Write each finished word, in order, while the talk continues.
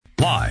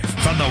Live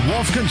from the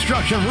Wolf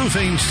Construction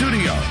Roofing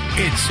Studio,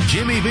 it's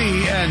Jimmy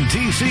B and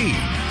TC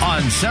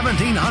on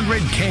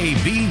 1700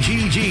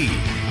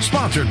 KBGG.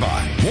 Sponsored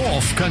by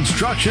Wolf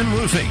Construction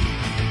Roofing.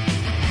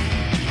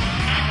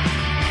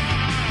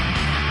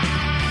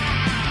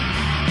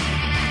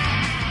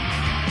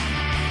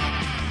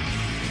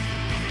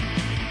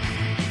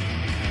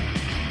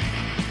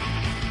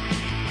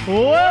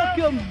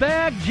 Welcome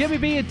back. Jimmy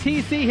B and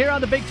TC here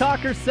on the Big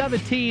Talker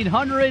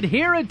 1700.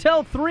 Here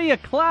until 3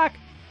 o'clock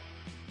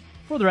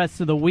for the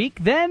rest of the week.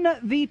 Then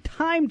the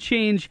time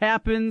change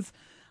happens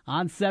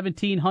on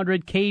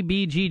 1700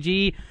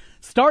 KBGG.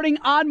 Starting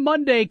on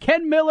Monday,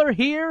 Ken Miller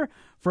here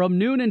from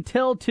noon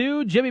until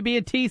 2. Jimmy B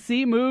and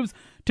TC moves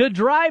to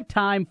drive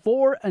time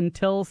 4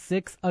 until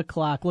 6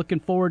 o'clock. Looking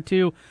forward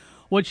to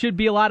what should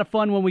be a lot of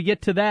fun when we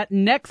get to that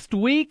next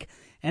week.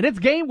 And it's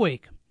game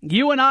week.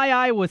 UNI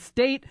Iowa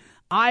State.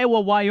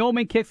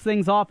 Iowa-Wyoming kicks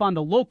things off on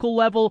the local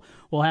level.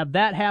 We'll have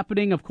that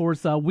happening. Of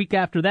course, a week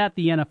after that,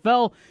 the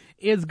NFL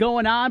is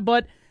going on.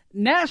 But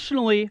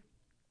nationally,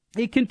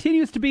 it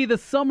continues to be the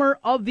summer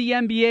of the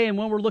NBA. And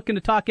when we're looking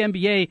to talk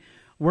NBA,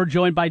 we're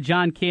joined by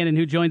John Cannon,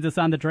 who joins us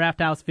on the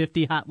Draft House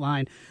 50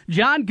 hotline.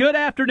 John, good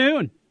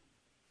afternoon.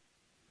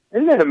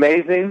 Isn't it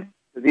amazing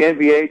that the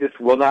NBA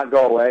just will not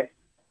go away?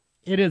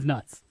 It is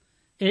nuts.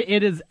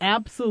 It is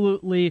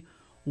absolutely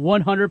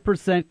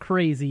 100%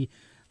 crazy.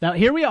 Now,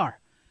 here we are.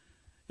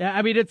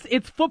 I mean,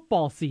 it's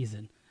football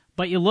season,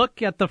 but you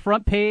look at the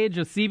front page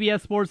of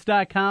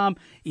CBSSports.com,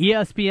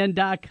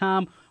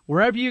 ESPN.com,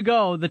 wherever you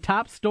go, the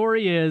top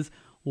story is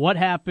what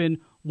happened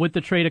with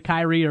the trade of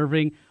Kyrie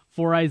Irving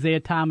for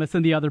Isaiah Thomas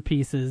and the other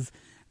pieces.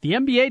 The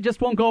NBA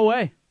just won't go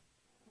away.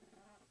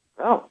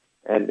 No,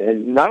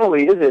 and not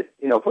only is it,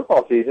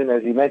 football season,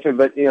 as you mentioned,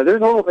 but, there's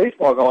a little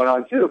baseball going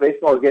on, too.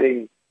 Baseball is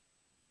getting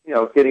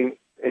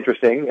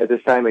interesting at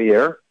this time of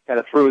year,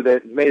 kind of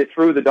made it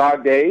through the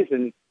dog days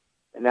and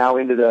now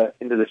into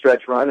the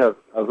stretch run of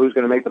who's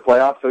going to make the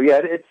playoffs. So yeah,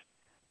 it's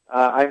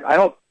I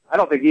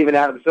don't think even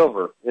Adam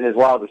Silver in his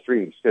wildest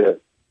dreams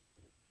could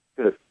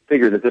have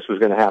figured that this was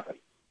going to happen.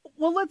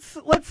 Well,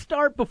 let's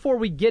start before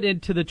we get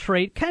into the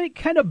trade.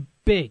 Kind of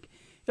big,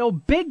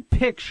 big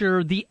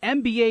picture. The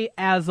NBA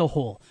as a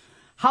whole,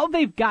 how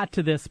they've got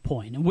to this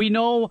point, and we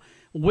know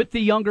with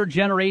the younger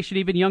generation,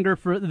 even younger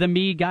for the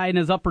me guy in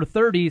his upper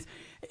 30s,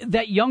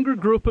 that younger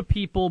group of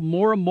people,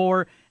 more and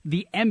more,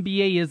 the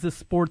NBA is a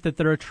sport that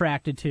they're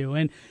attracted to.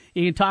 And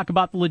you can talk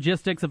about the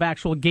logistics of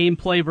actual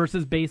gameplay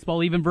versus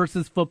baseball, even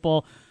versus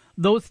football,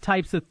 those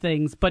types of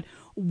things. But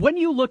when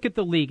you look at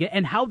the league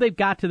and how they've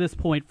got to this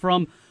point,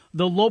 from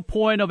the low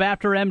point of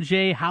after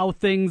MJ, how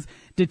things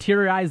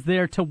deteriorized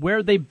there, to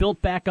where they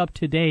built back up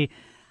today,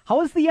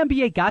 how has the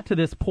NBA got to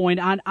this point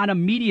on a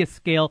media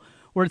scale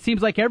where it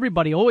seems like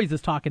everybody always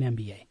is talking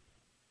NBA?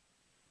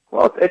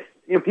 Well, it's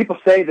people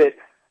say that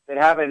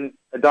having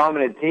a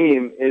dominant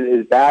team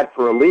is bad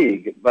for a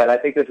league, but I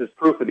think this is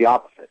proof of the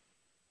opposite.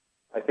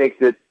 I think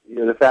that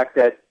the fact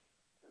that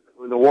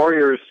the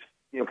Warriors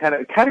kind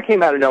of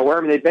came out of nowhere.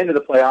 I mean, they'd been to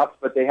the playoffs,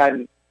 but they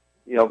hadn't.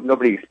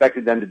 Nobody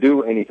expected them to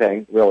do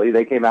anything really.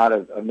 They came out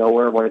of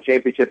nowhere and won a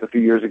championship a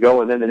few years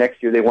ago, and then the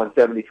next year they won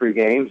 73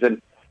 games,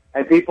 and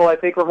people I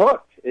think are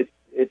hooked.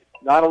 It's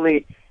not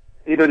only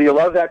either do you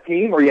love that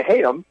team or you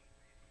hate them,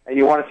 and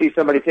you want to see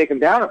somebody take them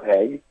down a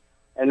peg.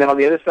 And then on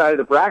the other side of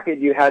the bracket,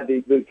 you had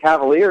the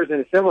Cavaliers in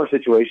a similar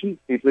situation.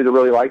 People either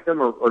really liked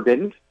them or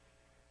didn't.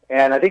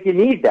 And I think you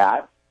need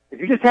that.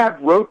 If you just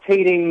have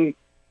rotating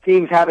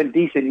teams having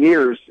decent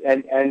years,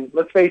 and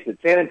let's face it,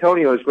 San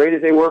Antonio, as great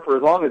as they were for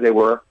as long as they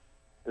were,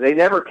 they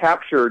never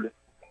captured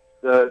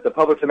the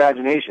public's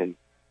imagination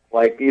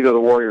like either the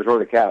Warriors or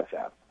the Cavs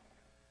have.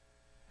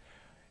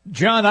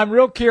 John, I'm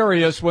real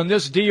curious, when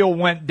this deal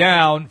went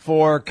down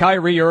for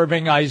Kyrie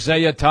Irving,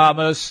 Isaiah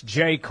Thomas,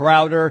 Jay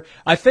Crowder,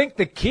 I think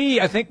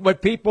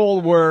what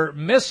people were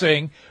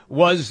missing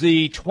was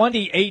the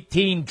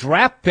 2018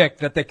 draft pick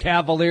that the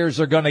Cavaliers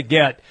are going to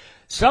get.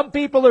 Some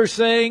people are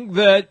saying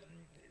that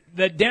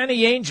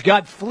Danny Ainge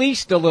got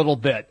fleeced a little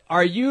bit.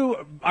 Are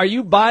you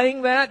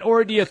buying that,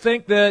 or do you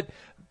think that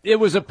it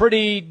was a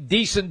pretty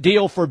decent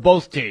deal for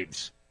both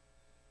teams?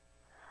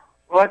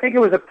 Well, I think it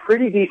was a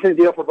pretty decent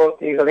deal for both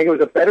teams. I think it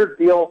was a better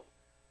deal.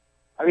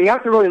 I mean, you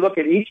have to really look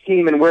at each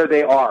team and where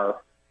they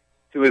are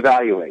to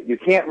evaluate. You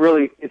can't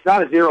really, it's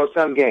not a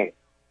zero-sum game.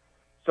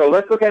 So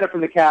let's look at it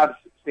from the Cavs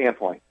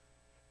standpoint.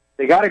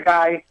 They got a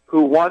guy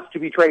who wants to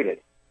be traded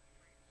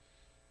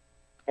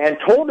and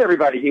told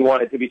everybody he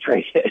wanted to be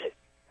traded.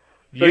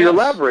 So your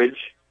leverage,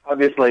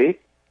 obviously,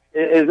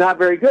 is not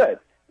very good.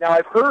 Now,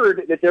 I've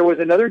heard that there was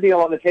another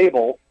deal on the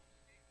table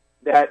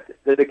that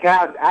the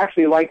Cavs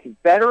actually liked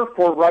better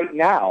for right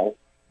now,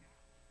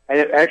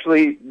 and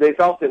they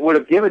felt it would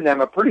have given them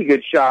a pretty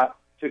good shot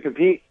to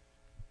compete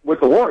with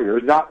the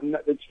Warriors,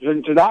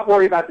 to not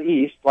worry about the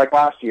East like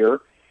last year,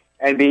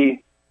 and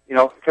be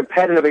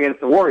competitive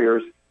against the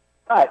Warriors.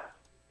 But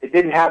it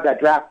didn't have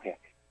that draft pick.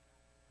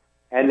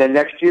 And then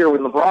next year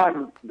when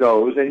LeBron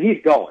goes, and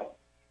he's going,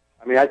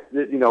 I mean,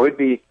 it'd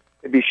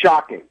be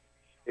shocking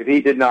if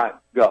he did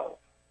not go.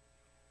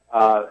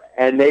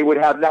 and they would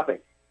have nothing.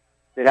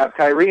 They'd have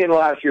Kyrie in the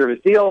last year of his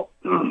deal,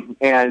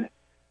 and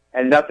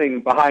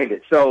nothing behind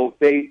it. So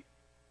they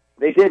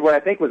did what I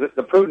think was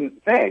the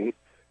prudent thing,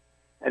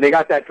 and they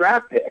got that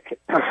draft pick.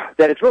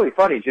 That it's really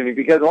funny, Jimmy,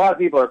 because a lot of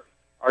people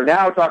are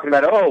now talking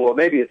about, oh, well,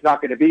 maybe it's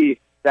not going to be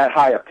that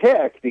high a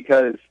pick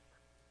because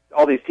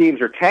all these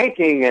teams are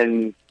tanking,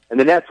 and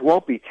the Nets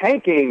won't be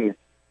tanking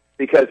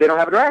because they don't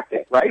have a draft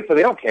pick, right? So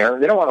they don't care.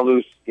 They don't want to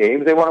lose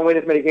games. They want to win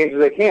as many games as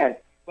they can.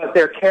 But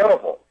they're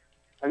terrible.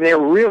 I mean, they're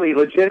really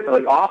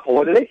legitimately awful.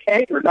 Whether they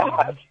tank or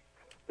not,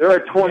 they're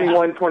a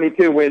 21,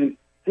 22-win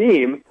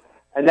team,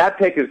 and that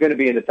pick is going to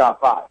be in the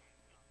top 5.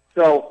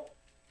 So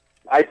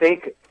I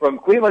think from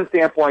Cleveland's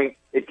standpoint,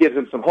 it gives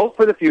them some hope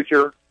for the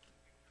future.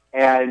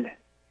 And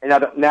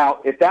now,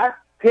 if that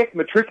pick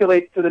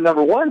matriculates to the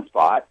number 1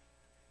 spot,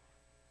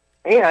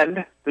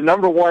 and the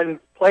number 1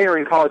 player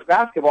in college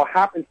basketball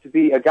happens to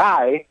be a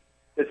guy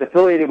that's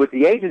affiliated with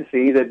the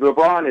agency that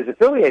LeBron is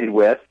affiliated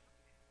with,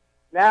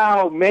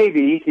 now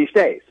maybe he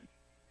stays,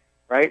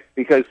 right?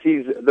 Because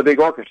he's the big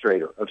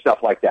orchestrator of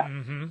stuff like that.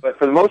 Mm-hmm. But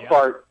for the most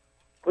part,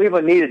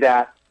 Cleveland needed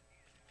that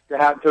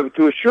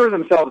to assure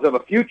themselves of a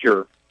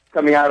future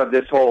coming out of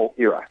this whole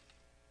era.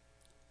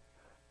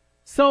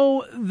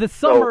 So the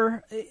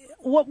summer,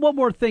 one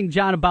more thing,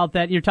 John, about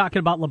that. You're talking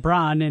about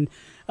LeBron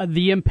and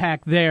the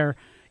impact there,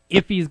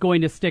 if he's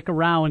going to stick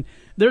around.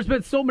 There's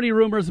been so many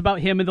rumors about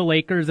him and the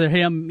Lakers, or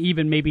him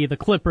even maybe the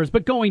Clippers,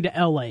 but going to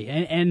L.A.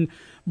 and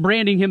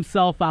branding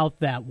himself out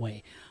that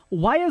way.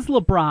 Why has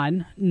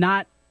LeBron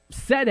not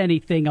said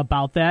anything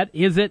about that?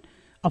 Is it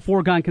a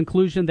foregone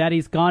conclusion that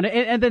he's gone?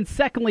 And then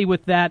secondly,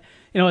 with that,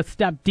 a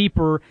step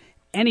deeper,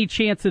 any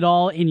chance at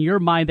all in your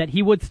mind that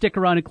he would stick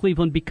around in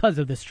Cleveland because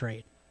of this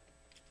trade?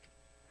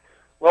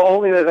 Well,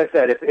 only as I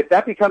said, if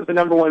that becomes the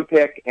number 1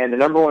 pick, and the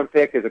number 1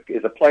 pick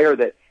is a player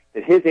that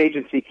his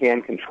agency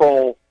can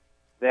control,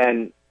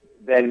 then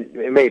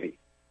maybe.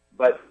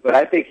 But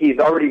I think he's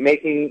already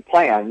making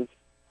plans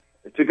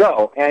to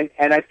go. And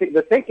I think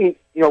the thinking,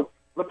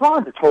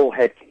 LeBron's a total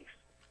head case.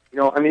 He's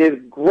a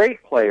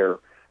great player,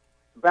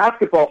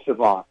 basketball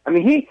savant. I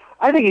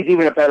think he's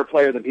even a better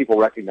player than people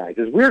recognize.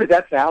 As weird as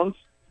that sounds,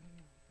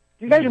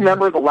 do you guys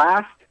remember the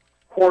last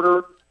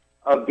quarter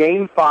of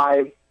Game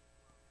 5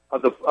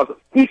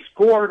 he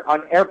scored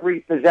on every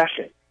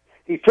possession.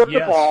 He took the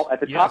ball at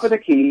the top of the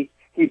key,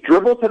 he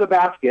dribbled to the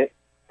basket,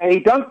 and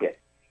he dunked it.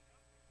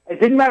 It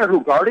didn't matter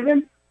who guarded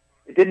him.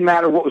 It didn't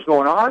matter what was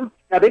going on.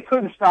 Now, they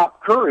couldn't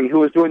stop Curry, who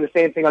was doing the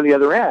same thing on the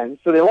other end,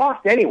 so they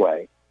lost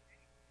anyway.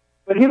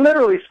 But he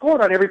literally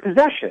scored on every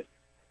possession.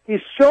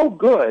 He's so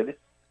good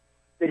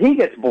that he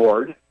gets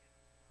bored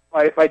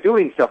by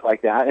doing stuff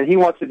like that, and he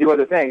wants to do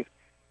other things.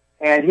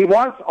 And he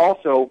loves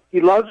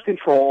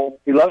control.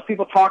 He loves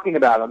people talking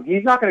about him.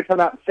 He's not going to come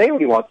out and say what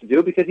he wants to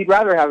do because he'd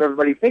rather have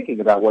everybody thinking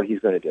about what he's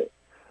going to do.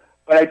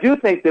 But I do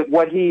think that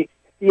what he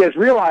has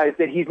realized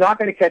that he's not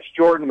going to catch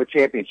Jordan with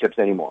championships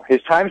anymore.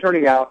 His time's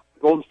running out.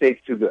 Golden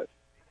State's too good.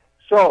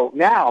 So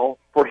now,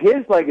 for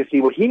his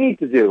legacy, what he needs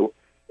to do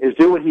is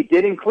do what he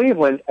did in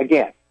Cleveland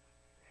again.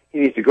 He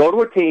needs to go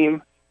to a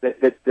team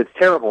that's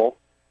terrible,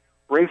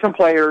 bring some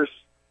players,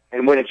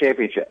 and win a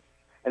championship.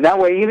 And that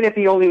way, even if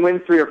he only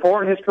wins 3 or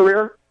 4 in his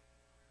career,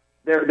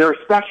 they're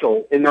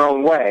special in their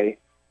own way,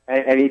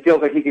 and he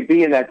feels like he could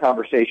be in that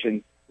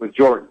conversation with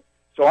Jordan.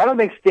 So I don't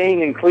think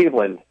staying in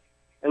Cleveland,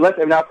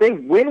 if they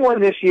win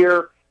one this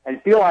year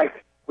and feel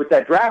like with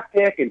that draft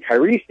pick and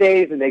Kyrie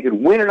stays and they could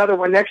win another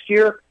one next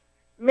year,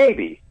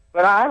 maybe.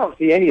 But I don't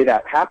see any of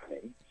that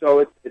happening. So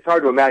it's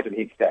hard to imagine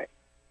he'd stay.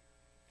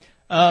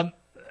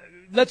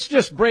 Let's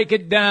just break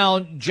it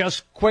down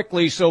just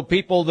quickly so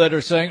people that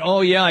are saying,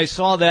 oh, yeah, I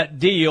saw that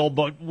deal,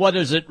 but what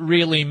does it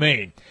really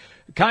mean?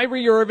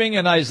 Kyrie Irving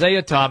and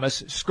Isaiah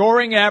Thomas,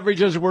 scoring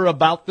averages were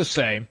about the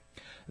same.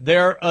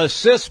 Their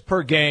assists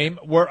per game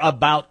were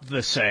about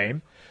the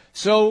same.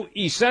 So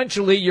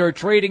essentially you're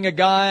trading a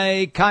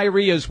guy,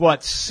 Kyrie is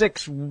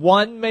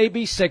 6'1",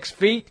 maybe 6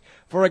 feet,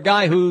 for a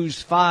guy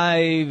who's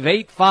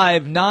 5'8",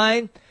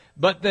 5'9",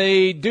 but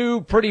they do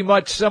pretty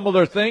much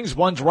similar things.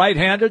 One's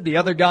right-handed, the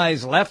other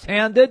guy's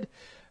left-handed.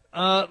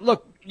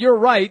 Look, you're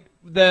right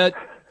that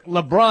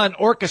LeBron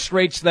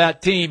orchestrates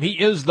that team.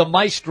 He is the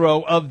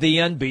maestro of the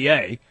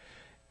NBA.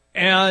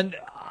 And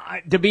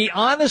to be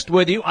honest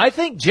with you, I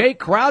think Jay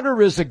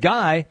Crowder is a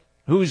guy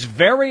who's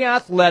very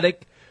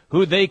athletic,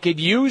 who they could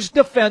use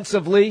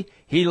defensively.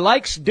 He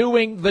likes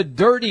doing the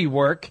dirty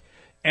work.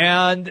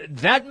 And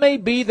that may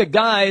be the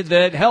guy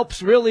that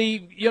helps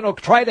really,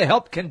 try to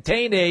help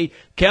contain a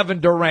Kevin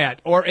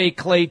Durant or a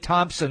Klay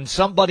Thompson,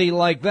 somebody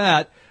like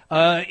that,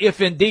 if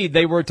indeed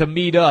they were to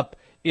meet up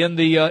in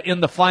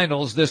the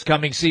finals this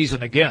coming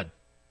season again.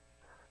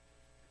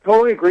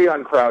 Totally agree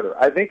on Crowder.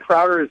 I think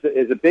Crowder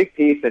is a big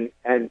piece,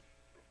 and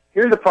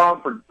here's the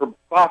problem for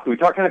Boston. We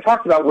kind of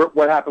talked about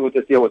what happened with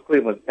this deal with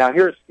Cleveland. Now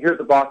here's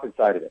the Boston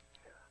side of it.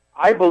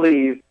 I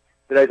believe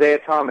that Isaiah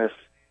Thomas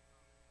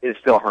is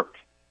still hurt.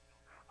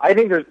 I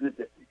think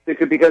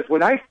because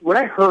when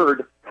I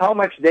heard how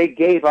much they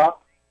gave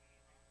up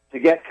to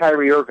get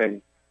Kyrie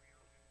Irving,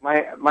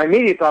 my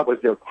immediate thought was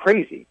they're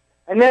crazy.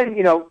 And then,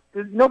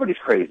 nobody's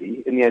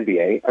crazy in the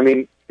NBA. I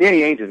mean,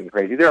 Danny Ainge isn't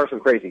crazy. There are some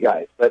crazy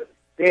guys, but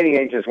Danny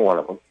Ainge is one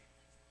of them.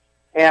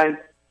 And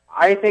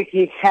I think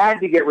he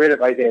had to get rid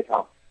of Isaiah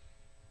Thomas.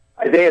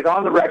 Isaiah's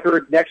on the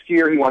record. Next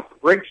year he wants the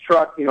Brinks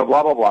truck, blah,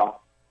 blah, blah.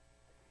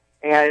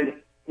 And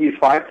he's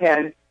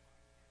 5'10",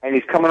 and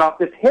he's coming off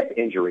this hip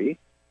injury.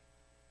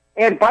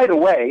 And by the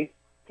way,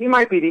 he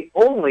might be the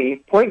only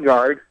point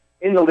guard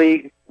in the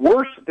league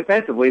worse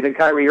defensively than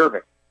Kyrie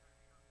Irving.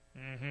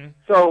 Mm-hmm.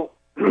 So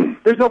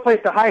there's no place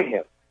to hide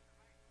him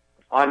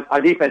on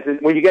defense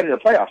when you get into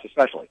the playoffs,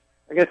 especially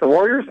against the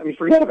Warriors. I mean,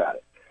 forget about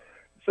it.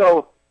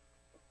 So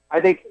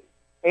I think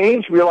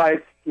Ainge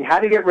realized he had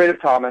to get rid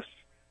of Thomas,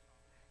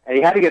 and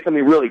he had to get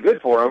something really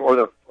good for him, or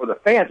the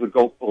fans would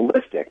go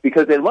ballistic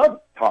because they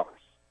love Thomas.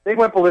 They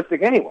went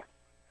ballistic anyway.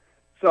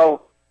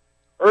 So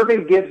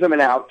Irving gives them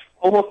an out,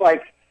 almost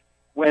like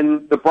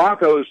when the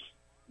Broncos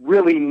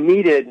really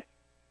needed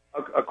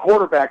a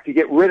quarterback to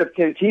get rid of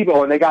Tim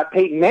Tebow, and they got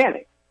Peyton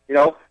Manning,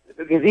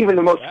 because even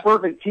the most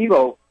fervent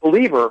Tebow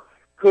believer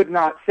could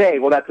not say,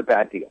 well, that's a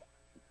bad deal.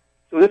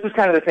 So this is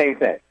kind of the same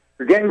thing.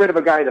 You're getting rid of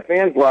a guy the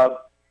fans love,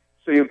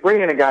 so you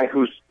bring in a guy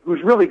who's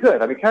really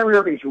good. I mean, Kyrie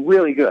Irving's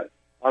really good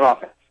on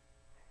offense.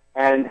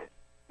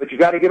 But you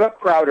got to give up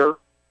Crowder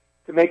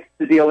to make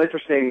the deal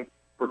interesting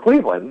for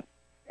Cleveland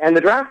and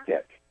the draft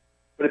pick.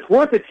 But it's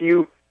worth it to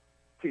you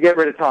to get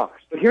rid of Thomas.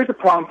 But here's the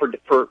problem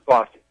for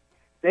Boston.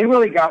 They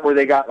really got where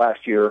they got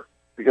last year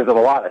because of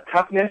a lot of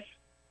toughness,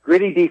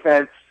 gritty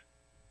defense,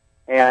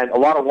 and a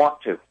lot of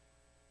want-to.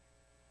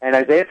 And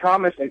Isaiah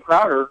Thomas and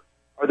Crowder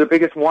are the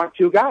biggest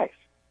want-to guys.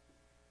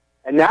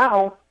 And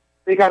now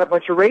they got a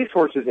bunch of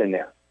racehorses in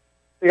there.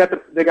 They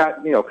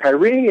got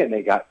Kyrie, and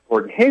they got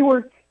Gordon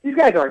Hayward. These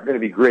guys aren't going to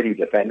be gritty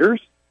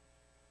defenders.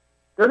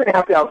 They're going to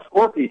have to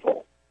outscore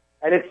people,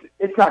 and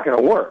it's not going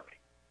to work.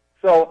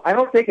 So I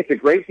don't think it's a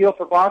great deal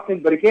for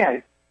Boston. But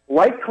again,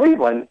 like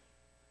Cleveland,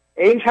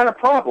 Ainge had a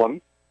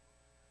problem.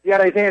 You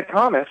had Isaiah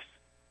Thomas,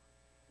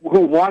 who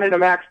wanted a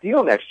max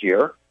deal next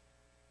year,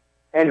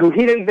 and who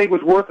he didn't think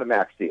was worth a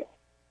max deal.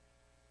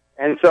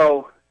 And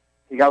so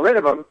he got rid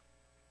of him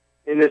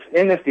in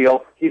this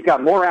deal. He's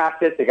got more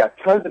assets. They got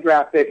tons of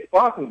draft picks.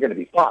 Boston's going to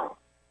be fine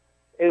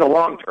in the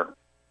long term,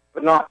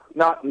 but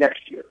not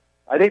next year.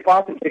 I think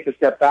Boston takes a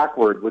step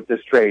backward with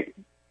this trade,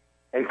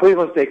 and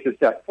Cleveland takes a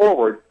step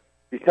forward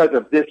because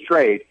of this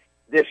trade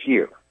this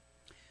year.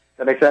 Does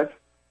that make sense?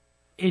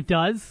 It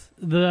does.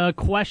 The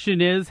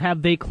question is,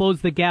 have they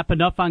closed the gap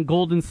enough on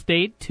Golden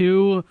State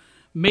to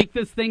make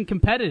this thing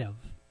competitive?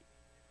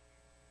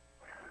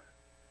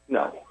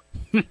 No.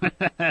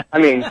 I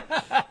mean,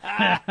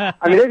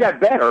 they got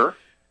better,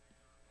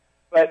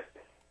 but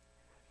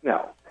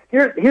no.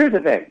 Here's the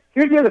thing.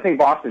 Here's the other thing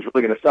Boston's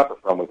really going to suffer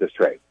from with this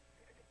trade,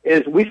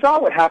 is we saw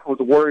what happened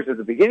with the Warriors at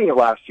the beginning of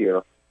last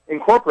year,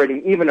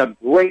 incorporating even a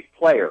great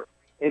player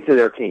into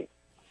their team.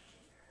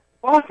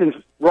 Boston's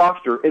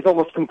roster is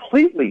almost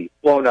completely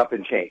blown up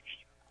and changed.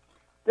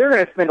 They're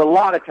going to spend a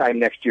lot of time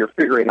next year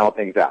figuring all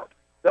things out.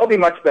 They'll be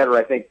much better,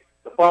 I think,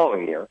 the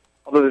following year,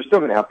 although they're still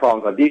going to have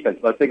problems on defense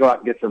unless they go out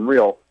and get some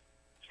real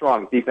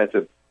strong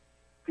defensive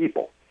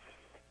people.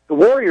 The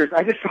Warriors,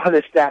 I just saw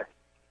this stat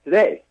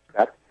today.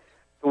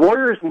 The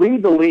Warriors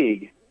lead the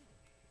league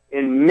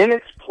in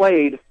minutes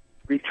played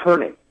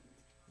returning.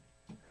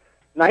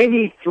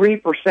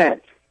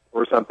 93%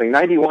 or something,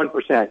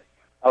 91%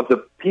 of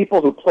the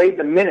people who played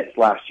the minutes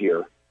last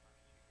year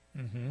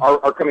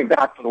are coming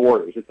back for the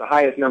Warriors. It's the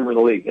highest number in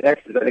the league. The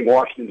next is, I think,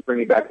 Washington's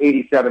bringing back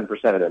 87%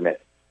 of their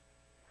minutes.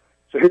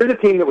 So here's a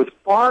team that was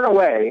far and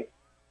away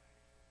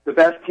the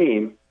best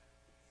team,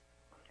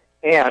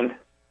 and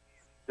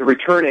they're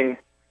returning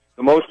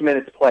the most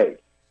minutes played.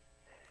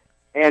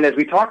 And as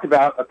we talked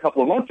about a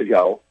couple of months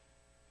ago,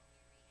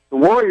 the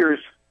Warriors,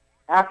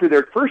 after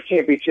their first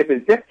championship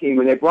in 15,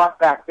 when they brought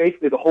back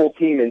basically the whole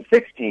team in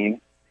 16,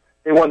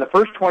 they won the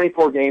first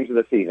 24 games of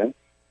the season.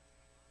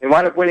 They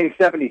wound up winning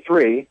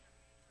 73,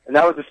 and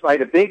that was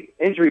despite a big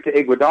injury to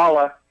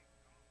Iguodala,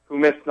 who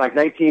missed like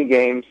 19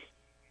 games,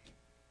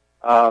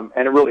 and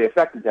it really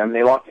affected them.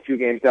 They lost a few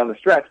games down the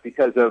stretch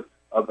because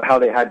of how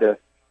they had to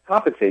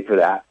compensate for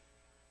that.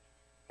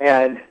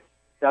 And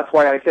that's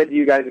why I said to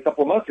you guys a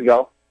couple of months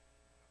ago,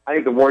 I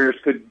think the Warriors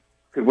could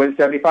win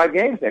 75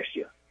 games next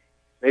year,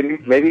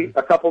 maybe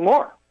a couple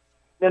more.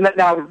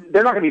 Now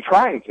they're not going to be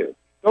trying to.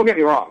 Don't get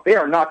me wrong; they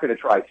are not going to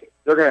try to.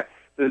 They're going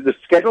to. The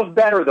schedule's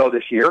better though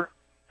this year,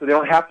 so they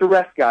don't have to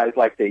rest guys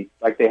like they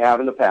have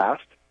in the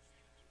past.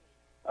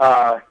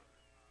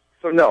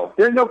 So no,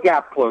 there's no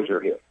gap closure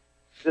here.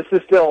 This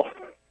is still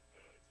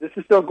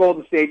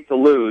Golden State to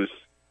lose,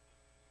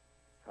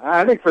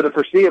 I think, for the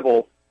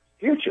foreseeable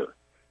future.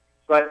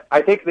 But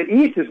I think the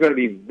East is going to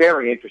be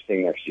very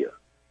interesting next year.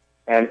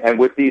 And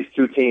with these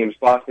two teams,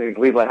 Boston and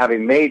Cleveland,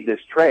 having made this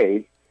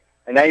trade,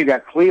 and now you've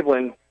got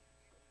Cleveland.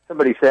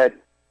 Somebody said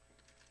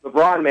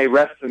LeBron may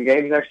rest some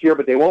games next year,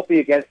 but they won't be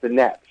against the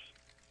Nets.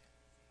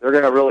 They're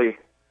going to really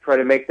try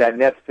to make that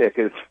Nets pick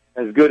as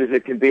good as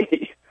it can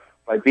be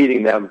by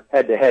beating them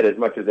head-to-head as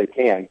much as they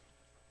can.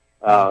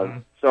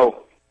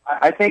 So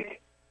I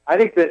think I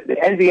think that the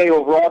NBA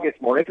overall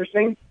gets more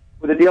interesting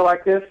with a deal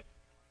like this,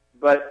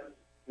 but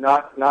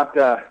not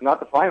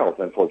the finals,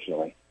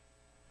 unfortunately.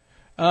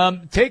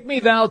 Take me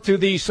now to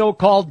the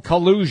so-called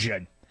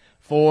collusion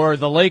for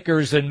the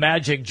Lakers and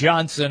Magic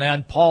Johnson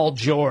and Paul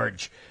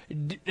George.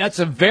 That's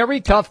a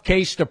very tough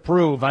case to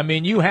prove. I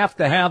mean, you have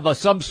to have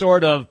some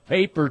sort of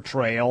paper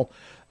trail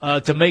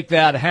to make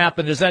that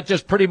happen. Is that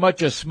just pretty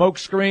much a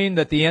smokescreen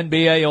that the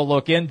NBA will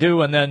look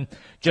into and then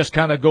just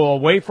kind of go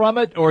away from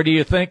it, or do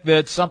you think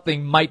that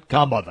something might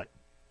come of it?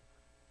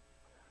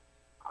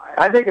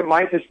 I think it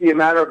might just be a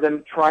matter of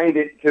them trying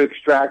to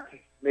extract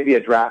maybe a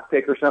draft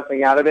pick or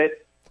something out of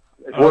it.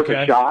 It's worth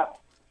a shot.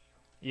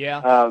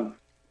 Yeah.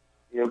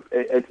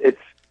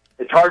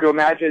 It's hard to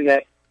imagine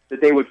that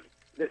they would.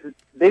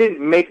 They didn't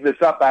make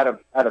this up out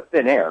of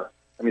thin air.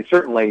 I mean,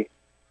 certainly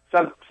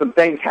some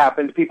things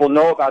happened. People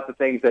know about the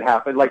things that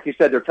happened. Like you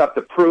said, they're tough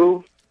to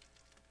prove,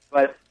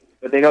 but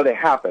they know they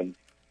happened.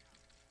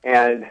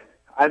 And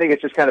I think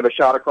it's just kind of a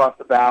shot across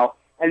the bow.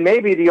 And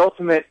maybe the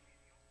ultimate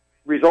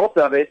result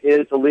of it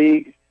is the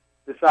league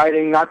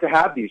deciding not to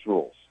have these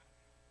rules,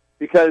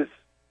 because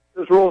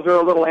those rules are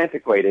a little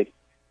antiquated.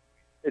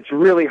 It's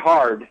really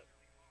hard,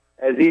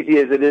 as easy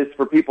as it is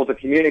for people to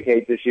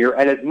communicate this year,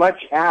 and as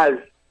much as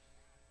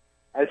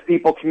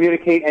people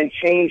communicate and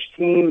change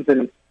teams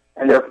and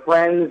their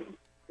friends,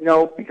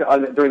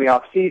 during the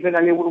off season.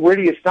 I mean, where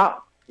do you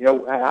stop?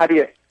 How do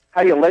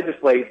you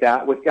legislate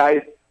that with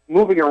guys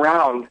moving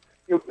around?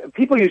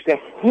 People used to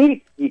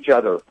hate each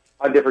other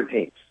on different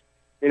teams.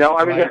 There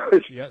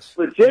was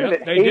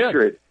legitimate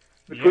hatred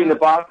between the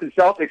Boston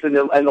Celtics and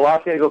the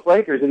Los Angeles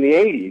Lakers in the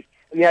 80s.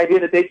 And the idea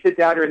that they'd sit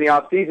down during the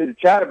off season to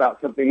chat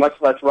about something, much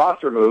less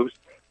roster moves,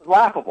 was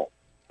laughable.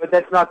 But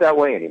that's not that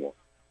way anymore.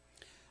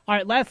 All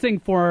right, last thing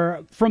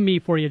from me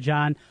for you,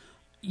 John.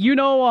 The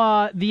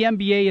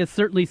NBA is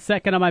certainly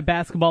second on my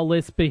basketball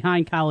list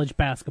behind college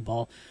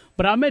basketball,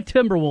 but I'm a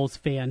Timberwolves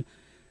fan.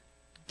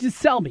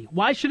 Just tell me,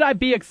 why should I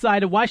be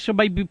excited? Why should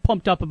I be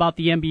pumped up about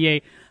the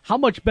NBA? How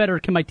much better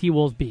can my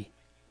T-Wolves be?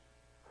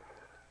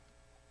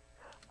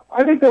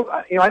 I think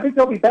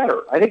they'll be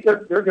better. I think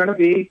they're going to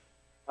be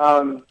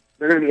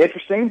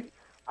interesting.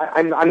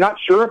 I'm not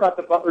sure about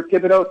the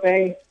Butler-Thibodeau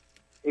thing.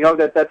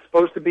 That's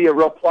supposed to be a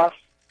real plus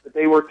that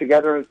they work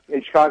together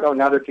in Chicago.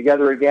 Now they're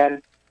together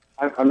again.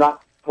 I'm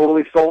not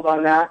totally sold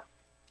on that,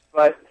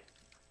 but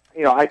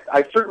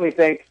I certainly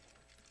think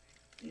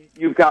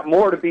you've got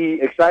more to be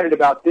excited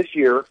about this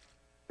year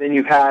than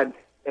you've had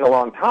in a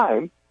long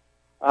time.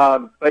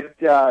 But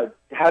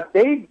have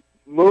they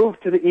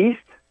moved to the East?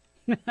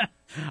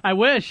 I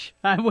wish.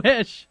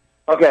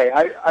 Okay,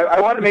 I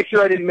want to make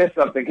sure I didn't miss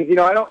something, because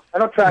I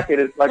don't track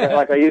it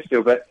like I used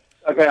to. But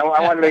okay, I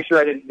want to make sure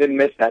I didn't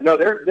miss that. No,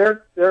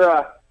 they're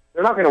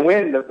not going to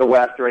win the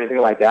West or anything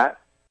like that.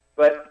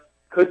 But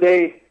could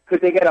they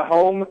get a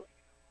home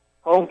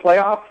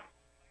playoff?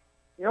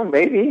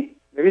 Maybe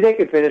they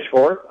could finish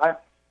fourth.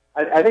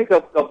 I think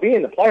they'll be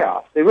in the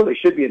playoffs. They really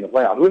should be in the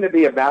playoffs. Wouldn't it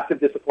be a massive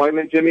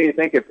disappointment, Jimmy, you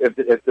think, if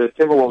the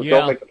Timberwolves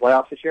don't make the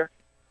playoffs this year?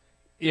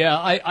 Yeah,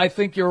 I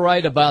think you're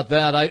right about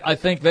that. I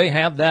think they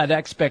have that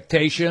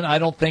expectation. I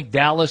don't think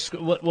Dallas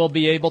will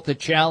be able to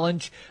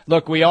challenge.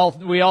 Look, we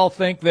all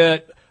think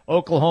that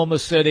Oklahoma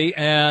City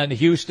and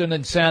Houston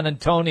and San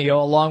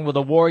Antonio, along with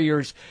the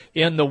Warriors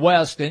in the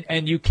West,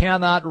 and you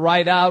cannot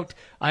write out.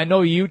 I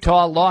know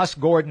Utah lost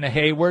Gordon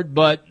Hayward,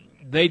 but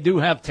they do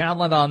have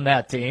talent on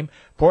that team.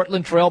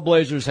 Portland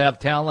Trailblazers have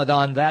talent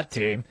on that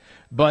team.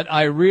 But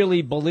I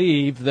really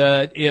believe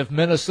that if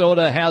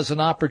Minnesota has an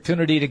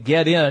opportunity to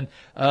get in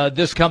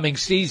this coming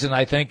season,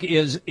 I think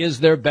is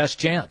their best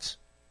chance.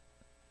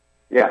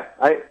 Yeah,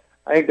 I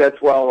think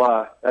that's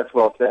well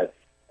said.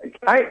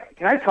 Can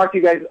I talk to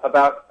you guys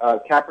about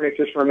Kaepernick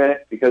just for a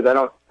minute, because I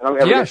don't ever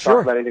get to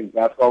talk about anything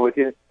basketball with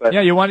you. But yeah,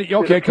 you want to?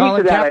 Okay,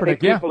 Colin Kaepernick. I think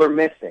people are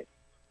missing.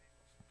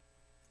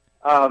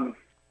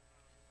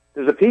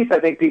 There's a piece I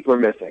think people are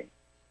missing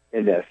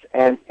in this,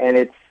 and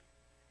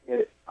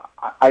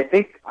I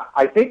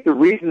think the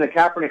reason that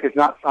Kaepernick is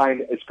not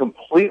signed is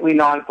completely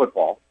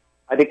non-football.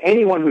 I think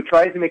anyone who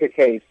tries to make a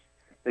case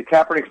that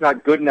Kaepernick's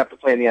not good enough to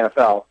play in the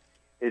NFL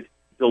is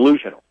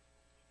delusional.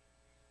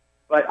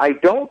 But I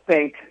don't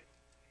think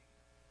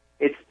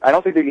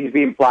that he's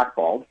being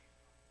blackballed.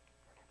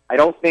 I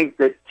don't think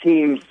that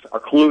teams are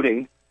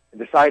colluding and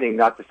deciding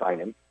not to sign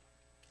him.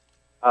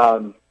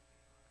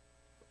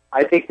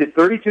 I think that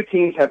 32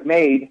 teams have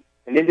made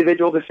an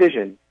individual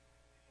decision,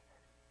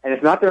 and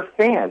it's not their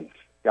fans,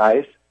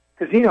 guys,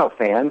 casino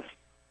fans.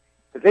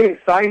 If they had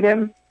signed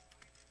him,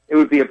 it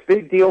would be a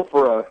big deal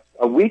for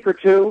a week or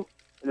two,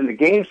 and then the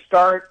games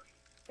start,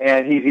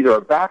 and he's either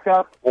a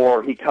backup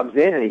or he comes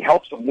in and he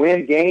helps them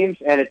win games,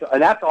 and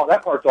that's all.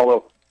 That part's all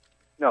over.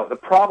 No, the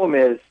problem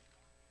is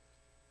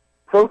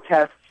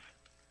protests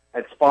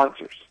at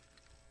sponsors.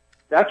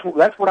 That's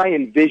what I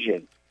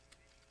envision.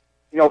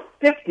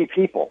 50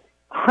 people,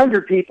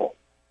 100 people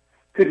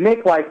could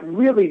make life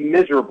really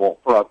miserable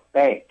for a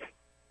bank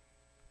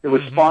that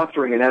was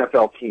sponsoring an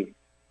NFL team.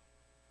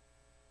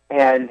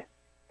 And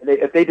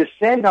if they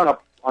descend on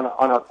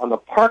the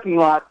parking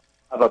lot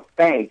of a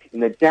bank in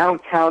the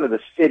downtown of the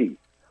city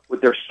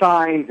with their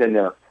signs and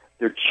their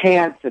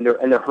chants and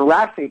they're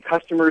harassing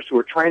customers who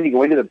are trying to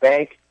go into the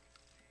bank.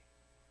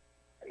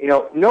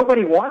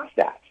 Nobody wants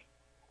that.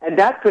 And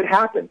that could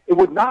happen. It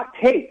would not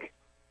take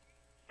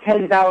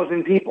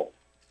 10,000 people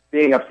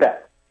being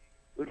upset.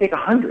 It would take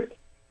 100,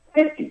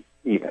 50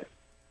 even.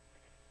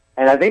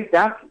 And I think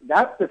that's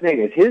the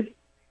thing, is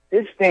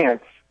his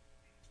stance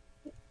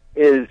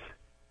is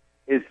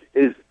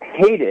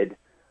hated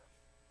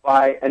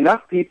by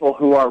enough people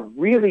who are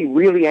really,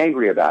 really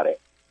angry about it,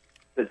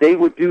 that they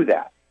would do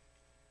that.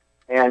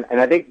 And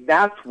I think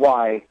that's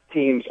why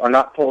teams are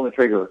not pulling the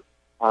trigger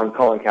on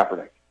Colin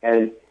Kaepernick.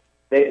 And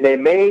they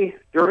may,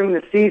 during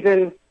the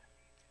season,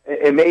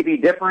 it may be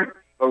different,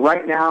 but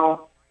right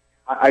now,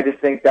 I just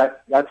think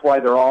that's why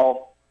they're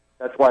all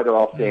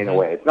staying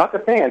away. It's not the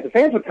fans. The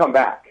fans would come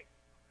back.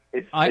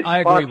 I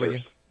agree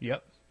with you.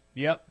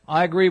 Yep.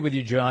 I agree with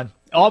you, John.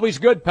 Always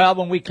good, pal,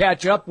 when we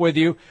catch up with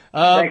you.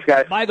 Thanks,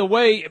 guys. By the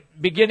way,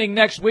 beginning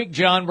next week,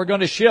 John, we're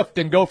going to shift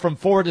and go from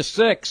 4 to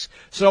 6.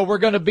 So we're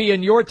going to be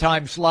in your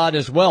time slot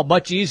as well.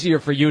 Much easier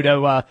for you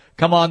to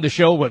come on the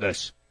show with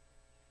us.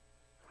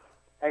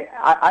 Hey,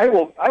 I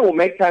will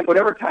make time,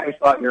 whatever time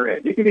slot you're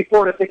in. You can be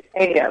 4 to 6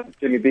 a.m.,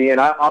 Jimmy B, and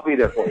I'll be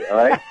there for you, all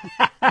right?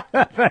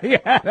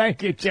 Yeah,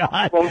 thank you,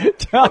 John. Well,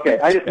 okay,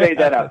 I just made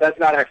that up. That's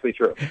not actually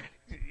true.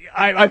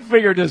 I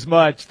figured as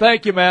much.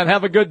 Thank you, man.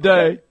 Have a good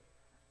day.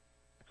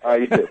 All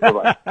right, you too.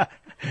 Bye-bye.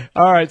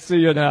 All right, see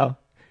you now.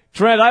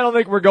 Trent, I don't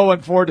think we're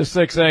going 4 to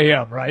 6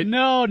 a.m., right?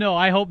 No,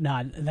 I hope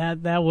not.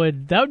 That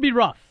would be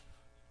rough,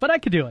 but I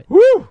could do it.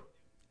 Woo!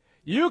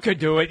 You could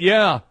do it,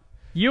 yeah.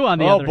 You on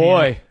the other hand. Oh,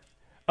 boy.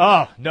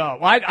 Oh, no.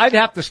 I'd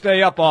have to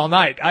stay up all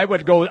night. I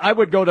would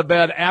go to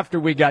bed after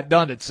we got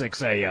done at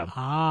 6 a.m.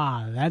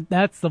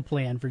 That's the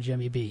plan for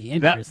Jimmy B.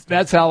 Interesting.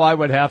 That's how I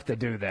would have to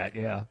do that,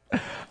 yeah.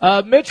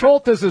 Mitch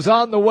Holthus is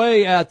on the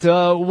way at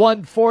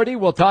 1:40.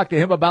 We'll talk to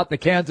him about the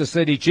Kansas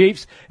City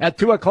Chiefs. At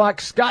 2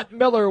 o'clock, Scott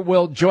Miller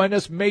will join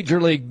us,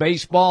 Major League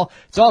Baseball.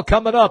 It's all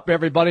coming up,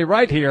 everybody,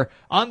 right here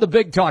on the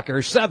Big Talker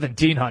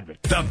 1700.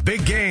 The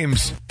big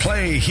games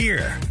play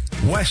here.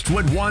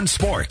 Westwood One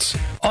Sports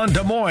on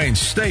Des Moines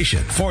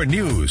Station for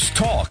news,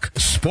 talk,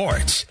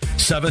 sports.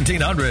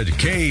 1700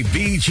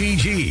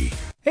 KBGG.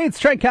 Hey, it's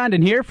Trent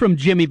Condon here from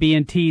Jimmy B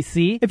and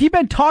TC. If you've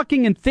been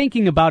talking and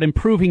thinking about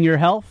improving your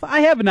health,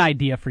 I have an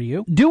idea for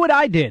you. Do what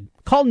I did.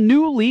 Call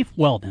New Leaf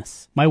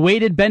Wellness. My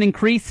weight had been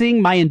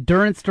increasing, my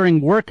endurance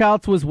during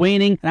workouts was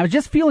waning, and I was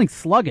just feeling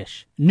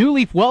sluggish. New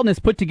Leaf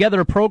Wellness put together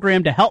a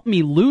program to help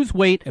me lose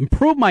weight,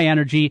 improve my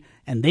energy,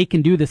 and they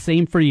can do the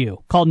same for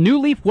you. Call New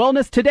Leaf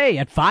Wellness today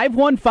at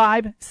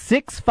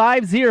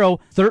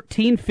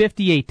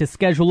 515-650-1358 to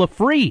schedule a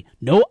free,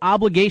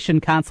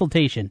 no-obligation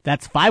consultation.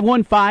 That's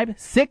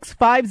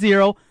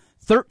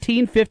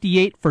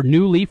 515-650-1358 for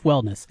New Leaf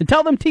Wellness. And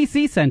tell them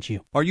TC sent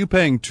you. Are you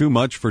paying too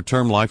much for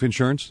term life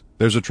insurance?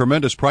 There's a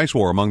tremendous price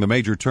war among the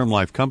major term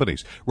life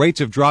companies. Rates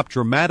have dropped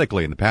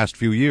dramatically in the past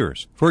few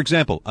years. For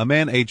example, a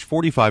man age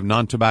 45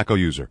 non-tobacco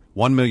user,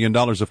 $1 million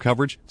of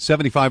coverage,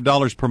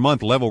 $75 per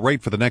month level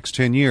rate for the next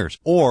 10 years.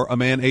 Or a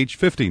man age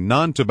 50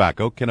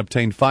 non-tobacco can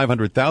obtain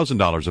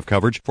 $500,000 of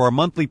coverage for a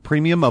monthly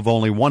premium of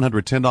only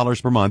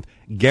 $110 per month,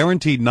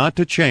 guaranteed not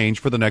to change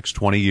for the next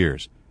 20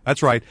 years.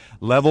 That's right,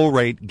 level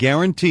rate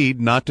guaranteed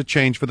not to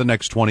change for the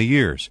next 20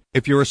 years.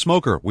 If you're a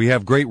smoker, we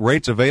have great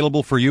rates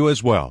available for you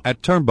as well.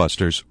 At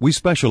Termbusters, we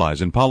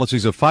specialize in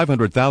policies of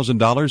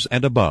 $500,000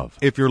 and above.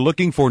 If you're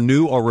looking for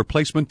new or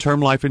replacement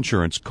term life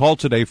insurance, call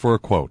today for a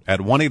quote at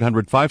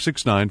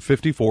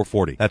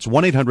 1-800-569-5440. That's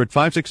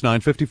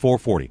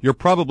 1-800-569-5440. You're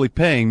probably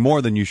paying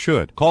more than you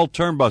should. Call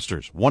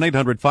Termbusters,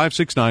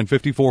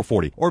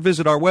 1-800-569-5440, or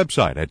visit our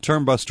website at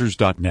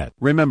termbusters.net.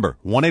 Remember,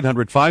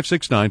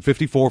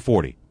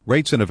 1-800-569-5440.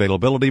 Rates and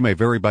availability may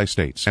vary by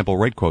state. Sample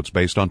rate quotes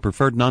based on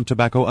preferred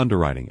non-tobacco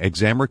underwriting.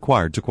 Exam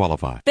required to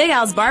qualify. Big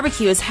Al's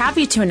Barbecue is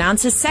happy to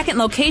announce his second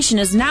location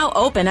is now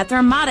open at the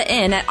Ramada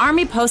Inn at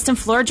Army Post and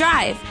Floor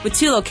Drive. With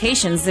 2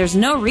 locations, there's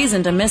no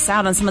reason to miss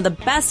out on some of the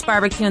best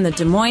barbecue in the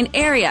Des Moines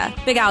area.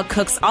 Big Al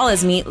cooks all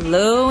his meat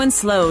low and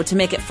slow to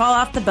make it fall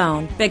off the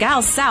bone. Big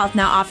Al's South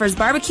now offers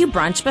barbecue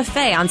brunch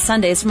buffet on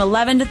Sundays from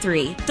 11 to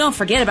 3. Don't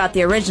forget about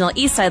the original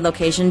Eastside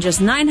location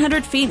just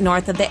 900 feet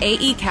north of the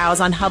AE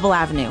Cows on Hubble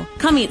Avenue.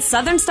 Come eat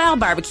Southern-style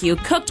barbecue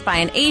cooked by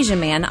an Asian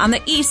man on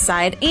the east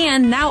side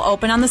and now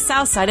open on the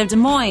south side of Des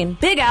Moines.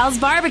 Big Al's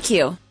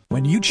Barbecue.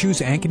 When you choose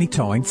Ankeny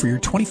Towing for your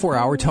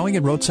 24-hour towing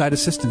and roadside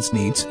assistance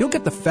needs, you'll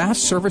get the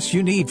fast service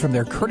you need from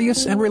their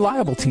courteous and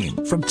reliable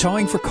team. From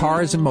towing for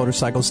cars and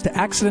motorcycles to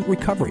accident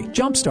recovery,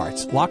 jump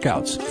starts,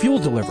 lockouts, fuel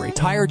delivery,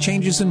 tire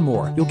changes, and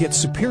more, you'll get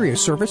superior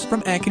service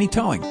from Ankeny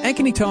Towing.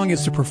 Ankeny Towing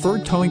is the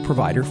preferred towing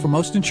provider for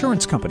most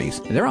insurance companies,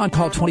 and they're on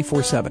call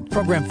 24/7.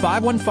 Program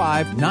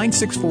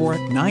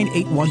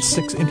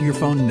 515-964-9816 into your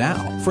phone now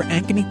for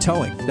Ankeny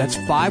Towing. That's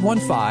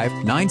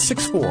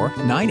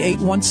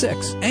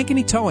 515-964-9816.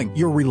 Ankeny Towing,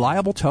 your reliable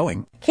reliable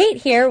towing. Kate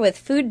here with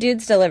Food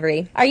Dudes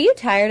Delivery. Are you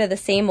tired of the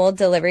same old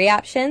delivery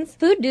options?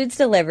 Food Dudes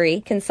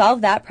Delivery can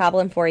solve that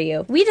problem for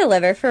you. We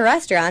deliver for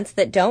restaurants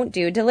that don't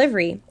do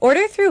delivery.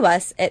 Order through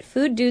us at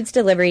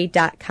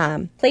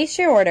fooddudesdelivery.com. Place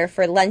your order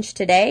for lunch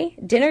today,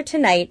 dinner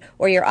tonight,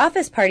 or your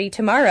office party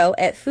tomorrow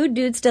at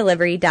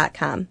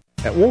fooddudesdelivery.com.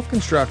 At Wolf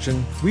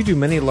Construction, we do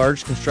many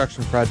large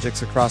construction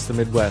projects across the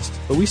Midwest,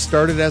 but we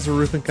started as a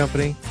roofing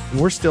company,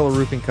 and we're still a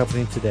roofing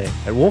company today.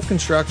 At Wolf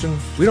Construction,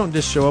 we don't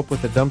just show up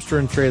with a dumpster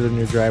and trailer in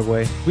your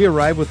driveway. We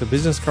arrive with a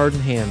business card in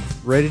hand,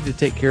 ready to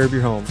take care of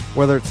your home.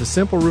 Whether it's a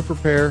simple roof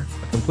repair,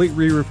 a complete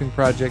re-roofing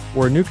project,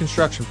 or a new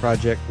construction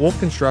project, Wolf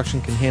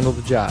Construction can handle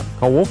the job.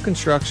 Call Wolf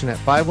Construction at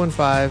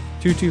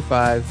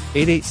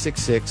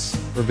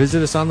 515-225-8866 or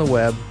visit us on the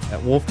web at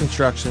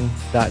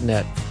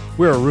wolfconstruction.net.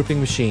 We're a roofing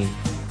machine.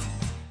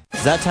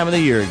 It's that time of the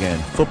year again.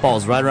 Football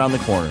is right around the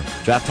corner.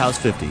 Draft House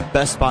 50,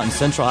 best spot in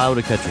Central Iowa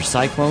to catch your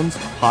Cyclones,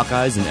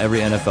 Hawkeyes, and every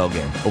NFL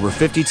game. Over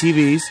 50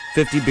 TVs,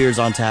 50 beers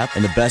on tap,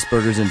 and the best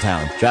burgers in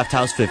town. Draft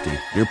House 50,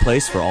 your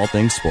place for all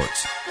things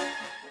sports.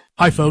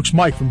 Hi folks,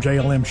 Mike from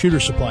JLM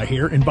Shooter Supply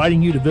here,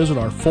 inviting you to visit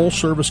our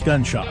full-service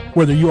gun shop.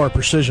 Whether you are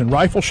precision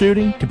rifle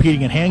shooting,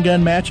 competing in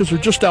handgun matches, or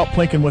just out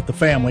plinking with the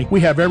family, we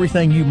have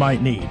everything you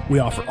might need. We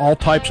offer all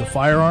types of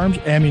firearms,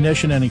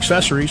 ammunition, and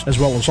accessories, as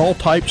well as all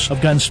types of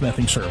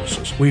gunsmithing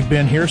services. We've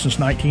been here since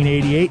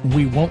 1988, and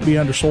we won't be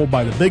undersold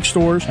by the big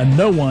stores, and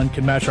no one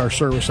can match our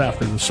service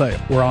after the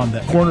sale. We're on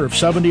the corner of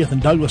 70th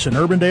and Douglas in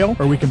Urbandale,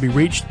 or we can be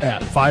reached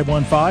at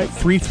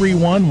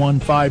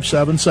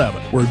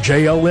 515-331-1577. We're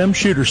JLM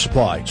Shooter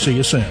Supply. See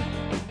you soon.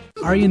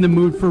 Are you in the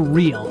mood for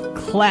real,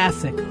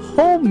 classic,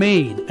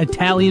 homemade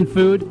Italian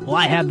food? Well,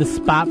 I have the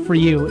spot for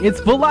you.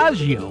 It's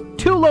Villaggio.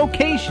 2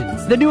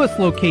 locations. The newest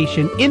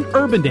location in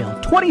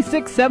Urbandale,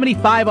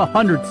 2675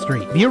 100th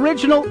Street. The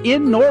original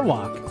in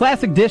Norwalk.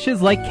 Classic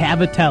dishes like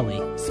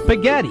cavatelli,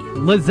 spaghetti,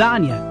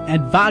 lasagna,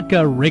 and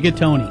vodka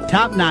rigatoni.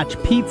 Top-notch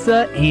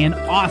pizza and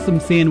awesome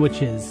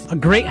sandwiches. A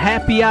great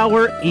happy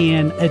hour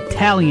and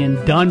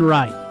Italian done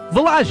right.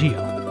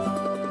 Villaggio.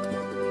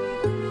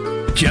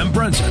 Jim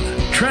Brenson,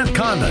 Trent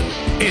Condon.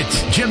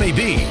 It's Jimmy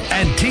B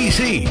and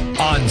TC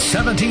on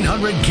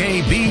 1700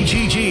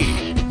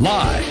 KBGG.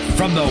 Live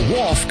from the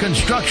Wolf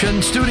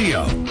Construction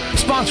Studio.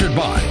 Sponsored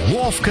by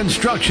Wolf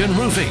Construction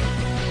Roofing.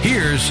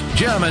 Here's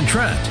Jim and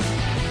Trent.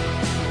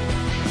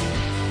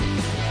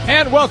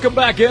 And welcome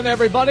back in,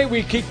 everybody.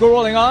 We keep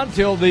rolling on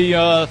till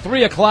the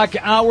 3 o'clock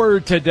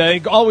hour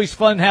today. Always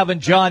fun having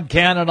John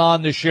Cannon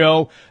on the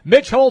show.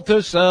 Mitch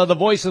Holthus, the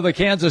voice of the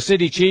Kansas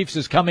City Chiefs,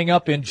 is coming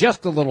up in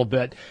just a little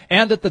bit.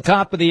 And at the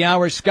top of the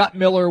hour, Scott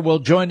Miller will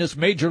join us,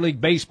 Major League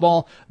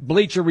Baseball,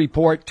 Bleacher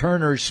Report,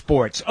 Turner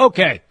Sports.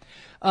 Okay.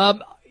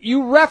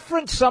 You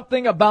referenced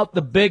something about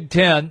the Big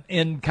Ten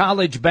in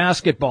college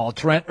basketball,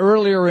 Trent,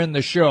 earlier in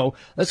the show.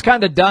 Let's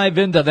kind of dive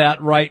into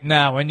that right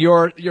now. And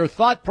your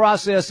thought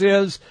process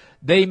is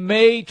they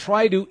may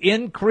try to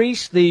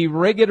increase the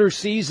regular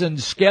season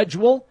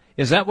schedule.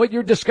 Is that what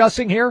you're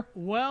discussing here?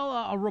 Well,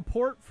 a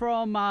report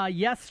from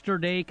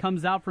yesterday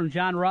comes out from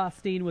John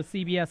Rothstein with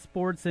CBS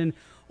Sports and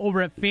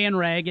over at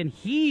FanRag, and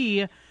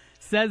he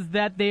says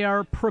that they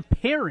are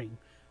preparing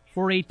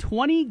for a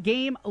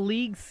 20-game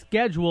league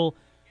schedule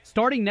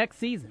starting next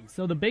season.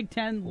 So the Big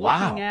Ten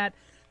looking at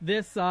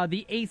this.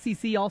 The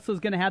ACC also is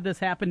going to have this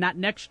happen, not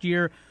next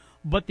year,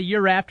 but the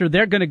year after.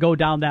 They're going to go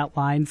down that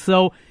line.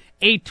 So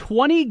a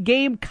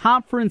 20-game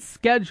conference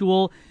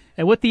schedule,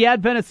 and with the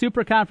advent of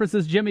super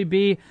conferences, Jimmy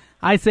B,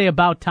 I say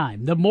about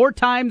time. The more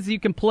times you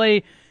can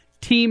play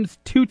teams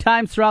 2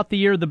 times throughout the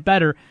year, the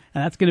better,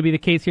 and that's going to be the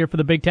case here for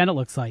the Big Ten, it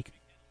looks like.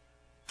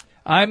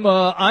 I'm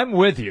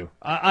with you.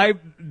 I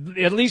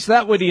at least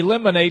that would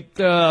eliminate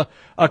a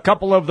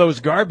couple of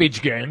those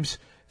garbage games,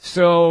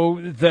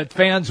 so that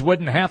fans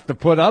wouldn't have to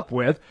put up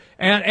with,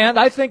 and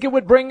I think it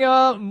would bring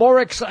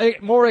more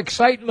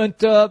excitement,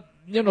 to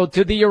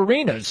the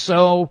arenas.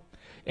 So,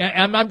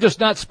 and I'm just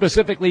not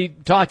specifically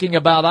talking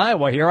about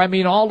Iowa here. I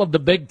mean all of the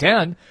Big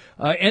Ten.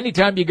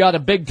 Anytime you got a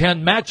Big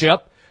Ten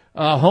matchup,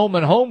 home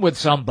and home with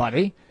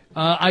somebody.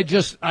 I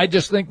just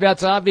think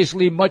that's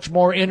obviously much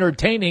more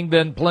entertaining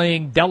than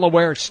playing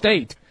Delaware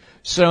State.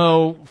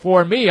 So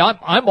for me,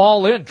 I'm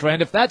all in,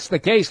 Trent. If that's the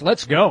case,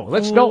 let's go.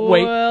 Let's don't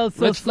wait.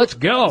 Let's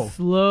go.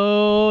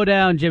 Slow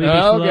down, Jimmy.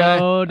 Okay.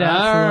 Slow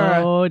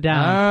down.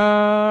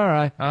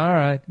 All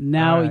right.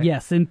 Now,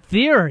 yes, in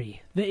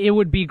theory, it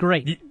would be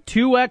great.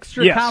 2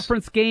 extra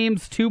conference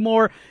games, 2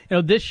 more.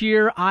 This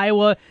year,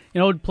 Iowa,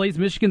 plays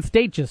Michigan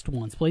State just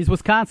once, plays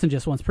Wisconsin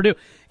just once, Purdue.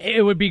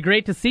 It would be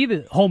great to see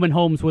the home and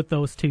homes with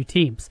those 2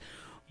 teams.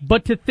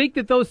 But to think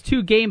that those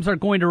 2 games are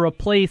going to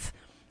replace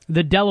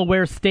the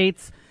Delaware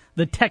States,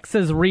 the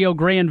Texas Rio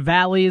Grande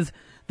Valleys,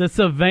 the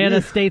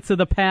Savannah States of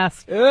the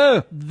past,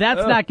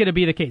 that's not going to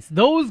be the case.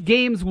 Those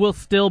games will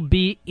still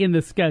be in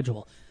the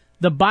schedule.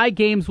 The bye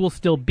games will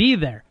still be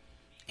there.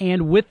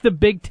 And with the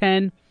Big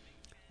Ten,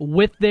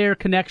 with their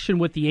connection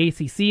with the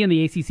ACC and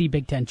the ACC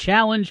Big Ten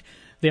Challenge,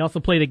 they also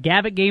play the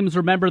Gavitt games.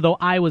 Remember, though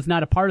Iowa's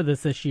not a part of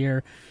this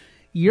year,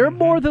 you're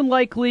more than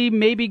likely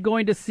maybe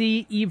going to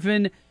see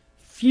even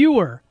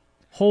fewer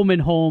home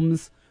and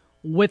homes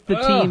with the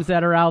teams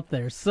that are out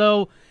there.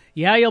 So,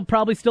 yeah, you'll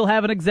probably still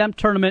have an exempt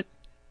tournament,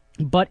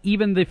 but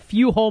even the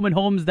few home and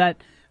homes that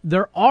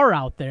there are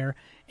out there,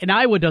 and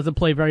Iowa doesn't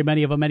play very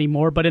many of them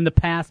anymore, but in the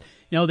past,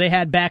 they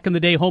had back in the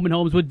day home and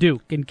homes with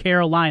Duke and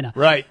Carolina.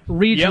 Right.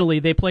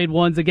 Regionally, They played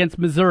ones against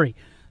Missouri.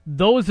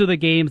 Those are the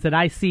games that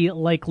I see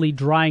likely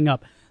drying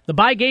up. The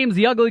bye games,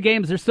 the ugly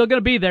games, they're still going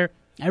to be there.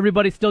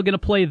 Everybody's still going to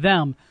play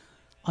them.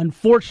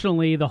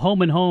 Unfortunately, the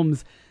home and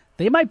homes,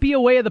 they might be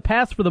a way of the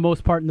past for the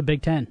most part in the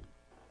Big Ten.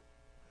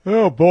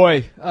 Oh,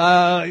 boy.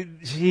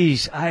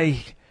 Geez,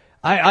 I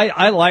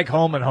like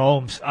home and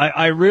homes.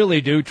 I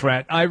really do,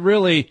 Trent.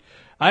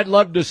 I'd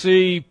love to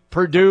see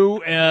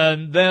Purdue,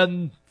 and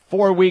then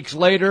 4 weeks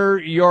later,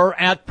 you're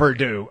at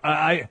Purdue.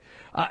 I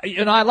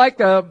like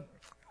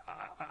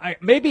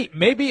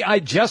maybe I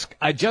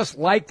just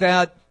like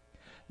that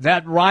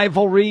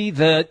rivalry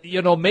that,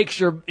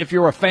 makes if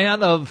you're a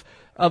fan of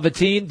a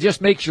team,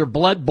 just makes your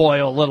blood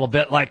boil a little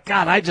bit. Like,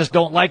 God, I just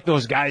don't like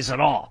those guys at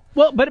all.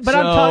 Well, but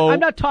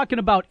I'm not talking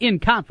about in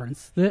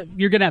conference.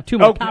 You're going to have 2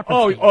 more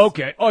conference games.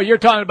 Okay. Oh, you're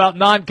talking about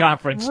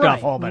non-conference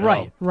stuff, home and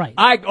home. Right.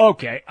 I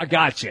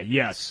gotcha.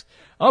 Yes.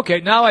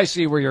 Okay, now I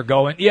see where you're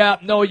going. Yeah,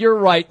 no, you're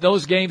right.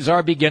 Those games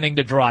are beginning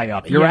to dry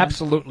up. You're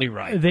absolutely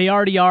right. They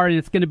already are, and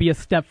it's going to be a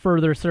step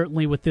further,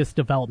 certainly, with this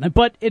development.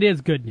 But it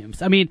is good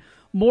news. I mean,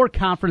 more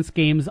conference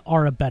games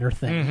are a better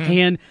thing. Mm-hmm.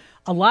 And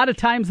a lot of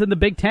times in the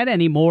Big Ten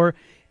anymore,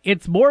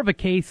 it's more of a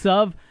case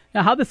of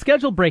how the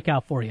schedule break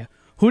out for you.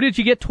 Who did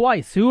you get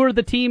twice? Who are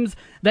the teams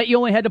that you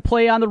only had to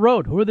play on the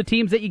road? Who are the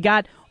teams that you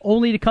got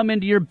only to come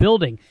into your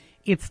building?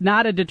 It's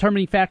not a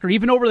determining factor.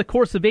 Even over the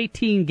course of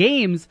 18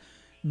 games,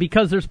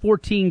 because there's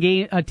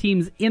 14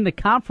 teams in the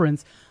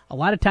conference, a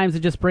lot of times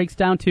it just breaks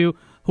down to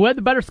who had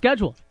the better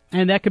schedule.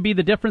 And that could be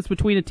the difference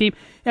between a team.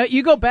 Now,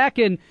 you go back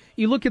and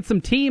you look at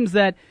some teams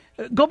that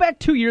go back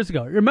 2 years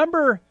ago.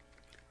 Remember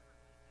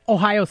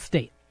Ohio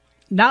State?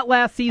 Not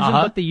last season,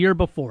 but the year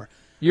before.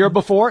 Year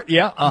before?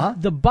 Yeah.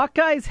 The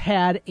Buckeyes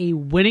had a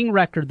winning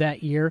record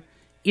that year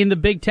in the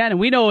Big Ten. And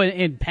we know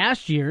in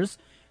past years,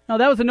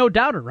 that was a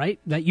no-doubter, right?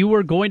 That you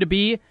were going to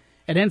be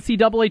an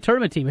NCAA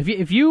tournament team.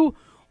 If you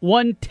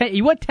went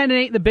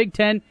 10-8 in the Big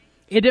Ten,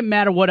 it didn't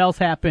matter what else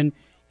happened.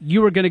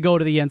 You were going to go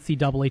to the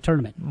NCAA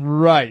tournament.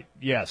 Right,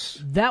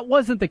 yes. That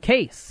wasn't the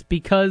case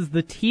because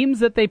the teams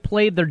that they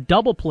played, their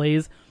double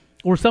plays,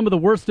 were some of the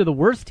worst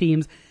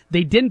teams.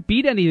 They didn't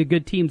beat any of the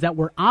good teams that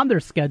were on their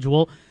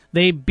schedule.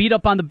 They beat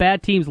up on the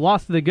bad teams,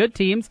 lost to the good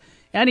teams,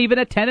 and even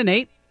at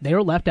 10-8, they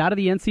were left out of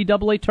the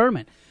NCAA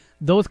tournament.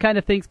 Those kind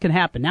of things can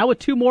happen. Now with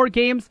 2 more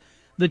games,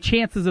 the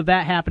chances of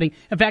that happening.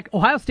 In fact,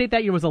 Ohio State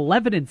that year was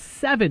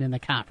 11-7 in the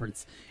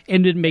conference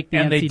and didn't make the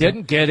NCAA. And they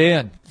didn't get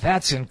in.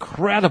 That's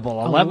incredible.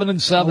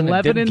 11-7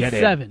 and didn't get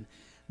in. 11-7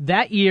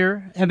 that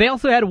year, and they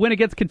also had a win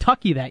against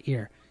Kentucky that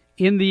year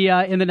in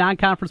the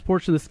non-conference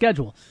portion of the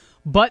schedule.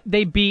 But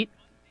they beat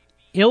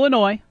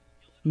Illinois,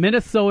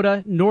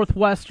 Minnesota,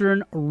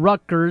 Northwestern,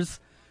 Rutgers,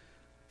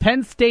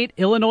 Penn State,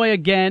 Illinois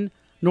again,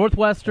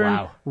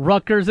 Northwestern,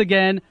 Rutgers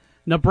again,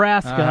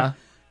 Nebraska.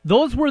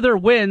 Those were their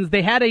wins.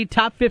 They had a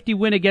top 50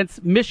 win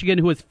against Michigan,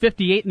 who was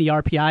 58 in the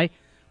RPI,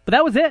 but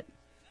that was it.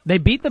 They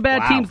beat the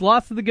bad teams,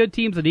 lost to the good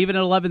teams, and even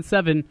at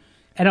 11-7,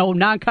 and a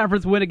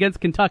non-conference win against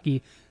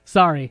Kentucky.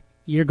 Sorry,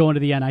 you're going to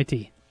the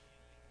NIT.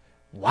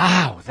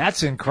 Wow,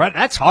 that's incredible.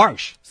 That's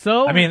harsh.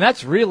 So, I mean,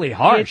 that's really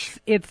harsh.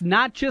 It's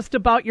not just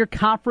about your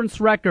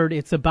conference record.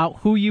 It's about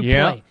who you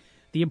play.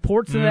 The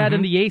importance of that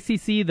in the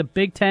ACC, the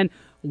Big Ten,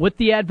 with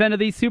the advent of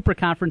these super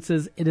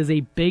conferences, it is a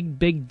big,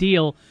 big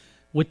deal.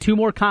 With 2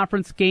 more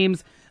conference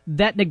games,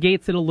 that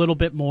negates it a little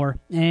bit more.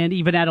 And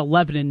even at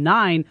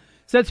 11-9,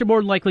 since you're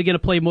more than likely going to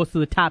play most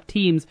of the top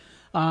teams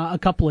a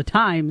couple of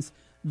times,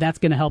 that's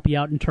going to help you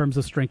out in terms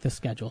of strength of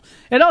schedule.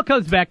 It all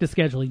comes back to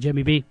scheduling,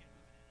 Jimmy B.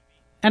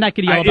 And I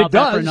could yell about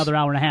that for another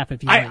hour and a half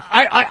if you like.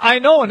 I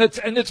know, and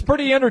it's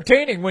pretty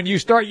entertaining when you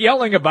start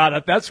yelling about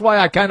it. That's why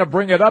I kind of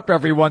bring it up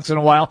every once in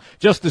a while,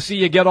 just to see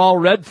you get all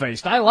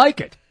red-faced. I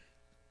like it.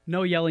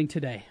 No yelling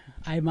today.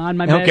 I'm on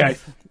my meds. Okay.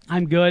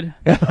 I'm good.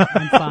 I'm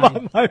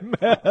fine. I'm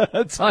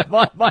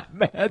on my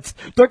meds.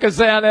 Took a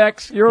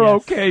Xanax. You're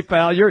okay,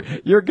 pal.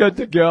 You're good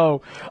to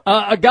go.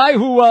 A guy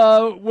who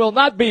will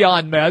not be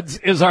on meds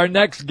is our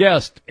next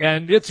guest,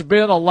 and it's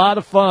been a lot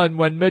of fun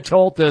when Mitch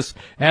Holthus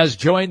has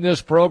joined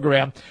this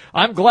program.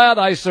 I'm glad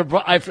I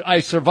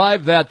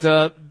survived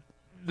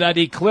that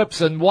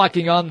eclipse and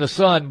walking on the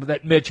sun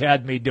that Mitch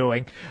had me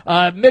doing.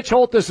 Mitch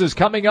Holthus is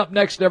coming up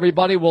next,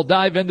 everybody. We'll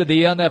dive into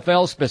the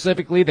NFL,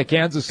 specifically the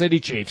Kansas City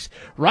Chiefs,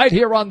 right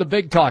here on the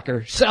Big Talker,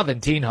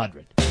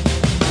 1700.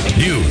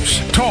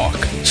 News, talk,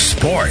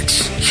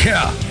 sports.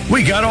 Yeah,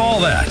 we got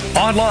all that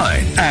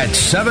online at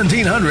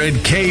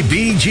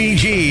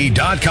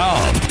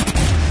 1700kbgg.com.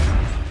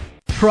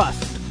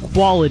 Trust,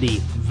 quality,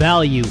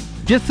 value.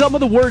 Just some of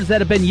the words that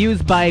have been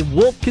used by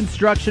Wolf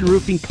Construction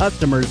Roofing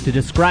customers to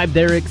describe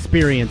their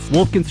experience.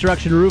 Wolf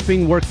Construction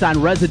Roofing works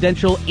on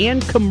residential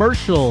and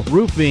commercial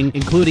roofing,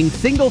 including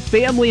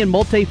single-family and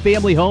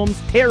multi-family homes,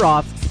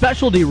 tear-offs,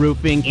 specialty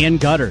roofing,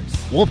 and gutters.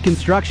 Wolf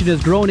Construction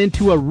has grown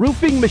into a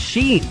roofing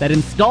machine that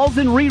installs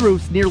and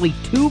re-roofs nearly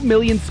 2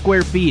 million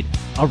square feet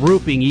of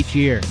roofing each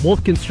year.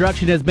 Wolf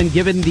Construction has been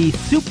given the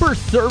Super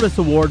Service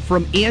Award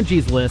from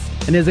Angie's List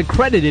and is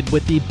accredited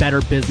with the Better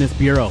Business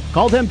Bureau.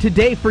 Call them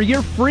today for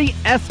your free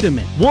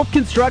estimate. Wolf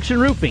Construction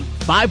Roofing,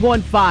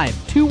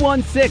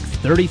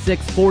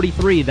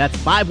 515-216-3643. That's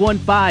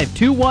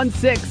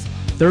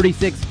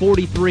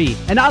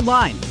 515-216-3643. And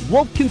online,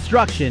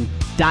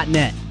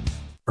 wolfconstruction.net.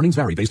 Earnings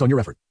vary based on your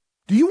effort.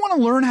 Do you want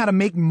to learn how to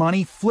make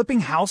money flipping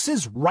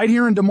houses right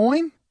here in Des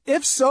Moines?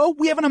 If so,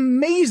 we have an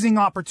amazing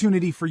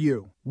opportunity for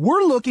you.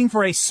 We're looking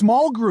for a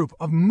small group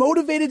of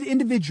motivated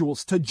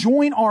individuals to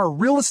join our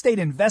real estate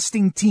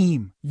investing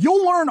team.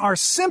 You'll learn our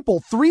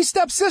simple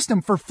 3-step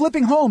system for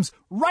flipping homes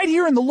right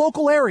here in the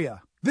local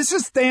area. This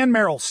is Than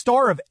Merrill,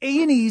 star of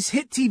A&E's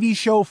hit TV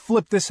show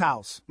Flip This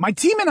House. My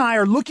team and I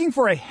are looking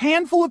for a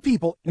handful of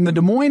people in the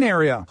Des Moines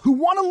area who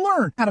want to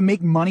learn how to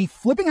make money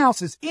flipping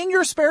houses in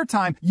your spare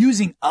time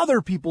using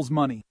other people's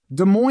money.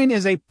 Des Moines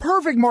is a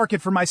perfect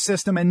market for my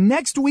system, and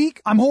next week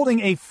I'm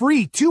holding a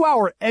free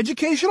 2-hour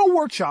educational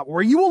workshop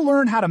where you will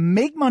learn how to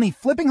make money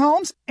flipping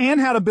homes and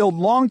how to build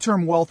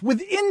long-term wealth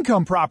with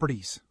income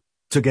properties.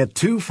 To get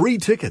 2 free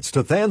tickets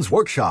to Than's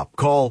workshop,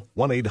 call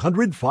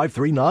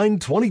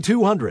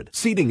 1-800-539-2200.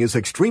 Seating is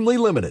extremely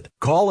limited.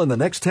 Call in the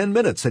next 10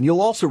 minutes and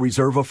you'll also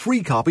reserve a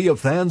free copy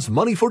of Than's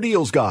Money for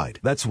Deals Guide.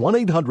 That's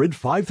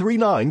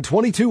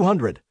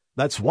 1-800-539-2200.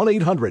 That's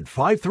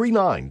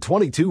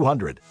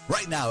 1-800-539-2200.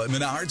 Right now at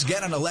Menards,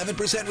 get an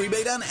 11%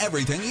 rebate on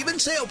everything, even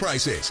sale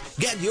prices.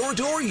 Get your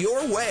door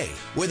your way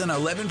with an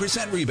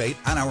 11% rebate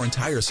on our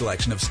entire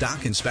selection of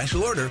stock and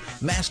special order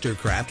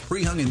Mastercraft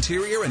pre-hung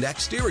interior and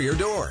exterior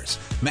doors.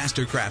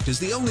 Mastercraft is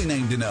the only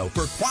name to know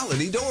for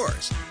quality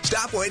doors.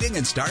 Stop waiting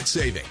and start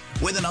saving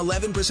with an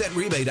 11%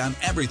 rebate on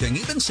everything,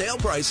 even sale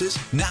prices,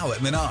 now at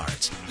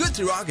Menards. Good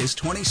through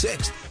August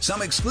 26th.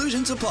 Some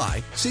exclusions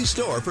apply. See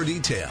store for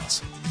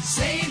details.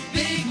 Save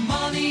big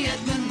money at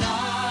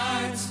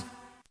Menards.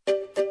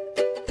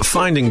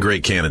 Finding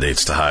great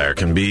candidates to hire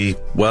can be,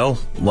 well,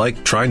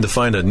 like trying to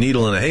find a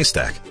needle in a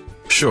haystack.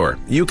 Sure,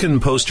 you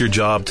can post your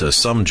job to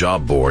some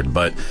job board,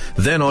 but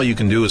then all you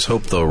can do is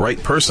hope the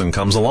right person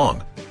comes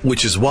along.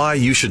 Which is why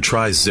you should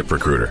try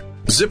ZipRecruiter.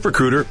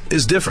 ZipRecruiter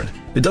is different.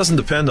 It doesn't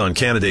depend on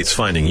candidates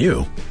finding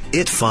you.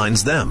 It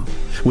finds them.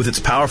 With its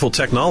powerful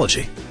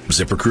technology,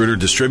 ZipRecruiter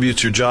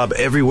distributes your job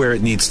everywhere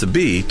it needs to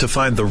be to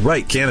find the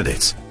right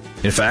candidates.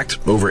 In fact,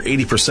 over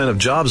 80% of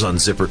jobs on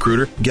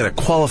ZipRecruiter get a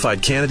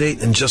qualified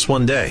candidate in just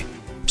one day.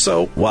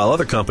 So, while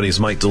other companies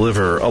might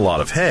deliver a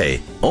lot of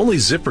hay, only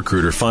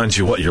ZipRecruiter finds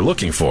you what you're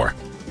looking for.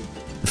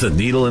 The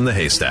needle in the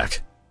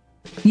haystack.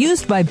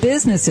 Used by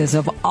businesses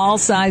of all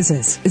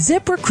sizes,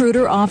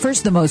 ZipRecruiter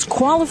offers the most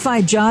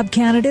qualified job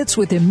candidates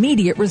with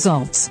immediate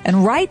results.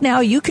 And right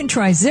now you can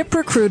try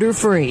ZipRecruiter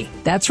free.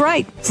 That's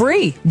right,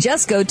 free.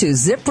 Just go to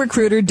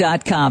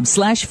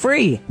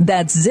ZipRecruiter.com/free.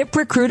 That's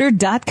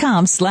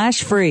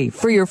ZipRecruiter.com/free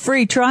for your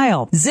free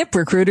trial.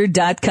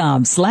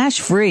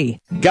 ZipRecruiter.com/free.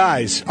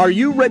 Guys, are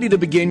you ready to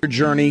begin your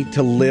journey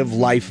to live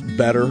life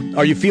better?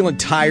 Are you feeling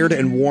tired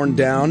and worn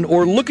down,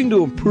 or looking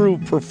to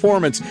improve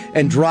performance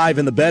and drive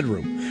in the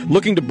bedroom?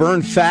 Looking to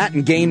burn fat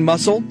and gain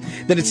muscle?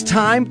 Then it's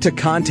time to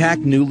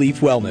contact New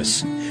Leaf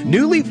Wellness.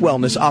 New Leaf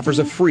Wellness offers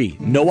a free,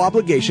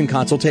 no-obligation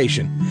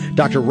consultation.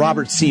 Dr.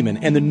 Robert Seaman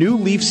and the New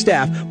Leaf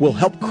staff will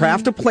help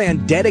craft a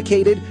plan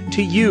dedicated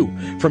to you.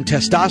 From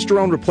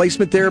testosterone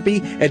replacement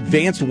therapy,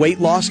 advanced weight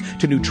loss,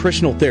 to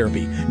nutritional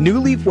therapy, New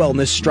Leaf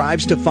Wellness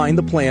strives to find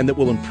the plan that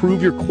will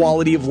improve your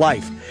quality of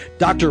life.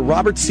 Dr.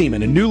 Robert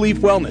Seaman and New Leaf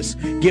Wellness.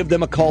 Give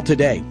them a call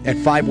today at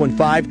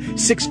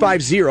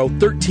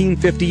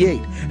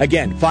 515-650-1358.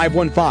 Again,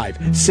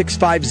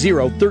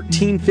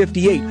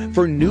 515-650-1358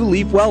 for New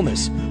Leaf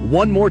Wellness.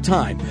 One more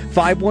time,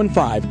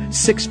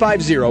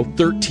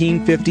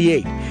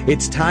 515-650-1358.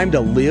 It's time to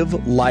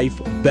live life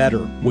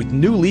better with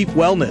New Leaf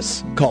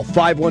Wellness. Call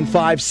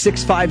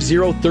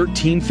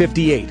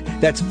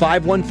 515-650-1358. That's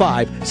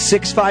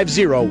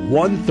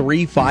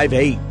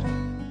 515-650-1358.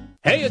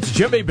 Hey, it's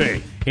Jimmy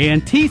B.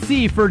 And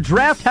TC for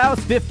Draft House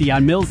 50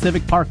 on Mills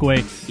Civic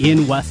Parkway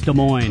in West Des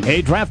Moines.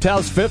 Hey, Draft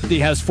House 50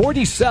 has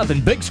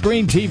 47 big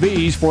screen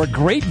TVs for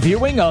great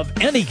viewing of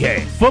any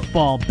game.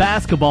 Football,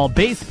 basketball,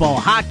 baseball,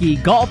 hockey,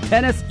 golf,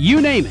 tennis, you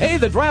name it. Hey,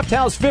 the Draft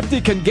House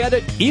 50 can get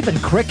it, even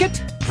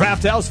cricket.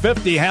 Draft House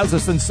 50 has a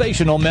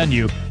sensational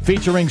menu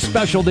featuring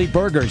specialty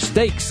burgers,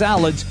 steak,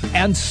 salads,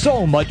 and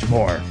so much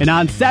more. And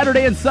on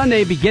Saturday and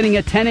Sunday, beginning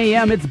at 10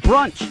 a.m., it's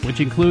brunch, which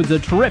includes a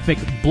terrific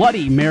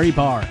Bloody Mary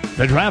bar.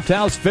 The Draft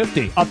House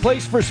 50, a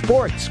place for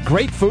sports,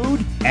 great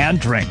food, and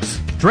drinks.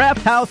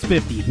 Draft House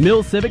 50,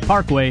 Mills Civic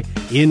Parkway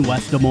in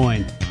West Des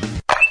Moines.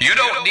 You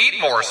don't need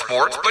more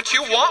sports, but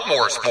you want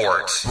more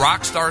sports.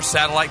 Rockstar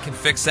Satellite can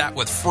fix that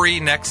with free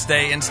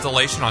next-day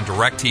installation on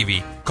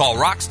DirecTV. Call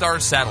Rockstar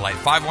Satellite,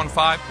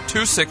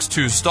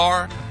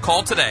 515-262-STAR.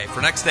 Call today for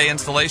next-day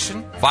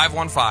installation,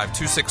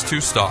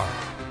 515-262-STAR.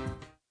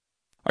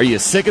 Are you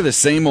sick of the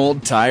same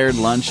old tired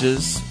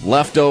lunches,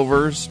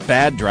 leftovers,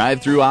 bad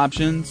drive-thru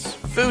options?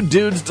 Food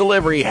Dudes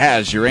Delivery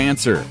has your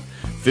answer.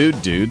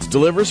 Food Dudes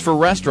delivers for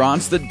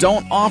restaurants that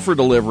don't offer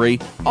delivery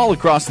all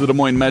across the Des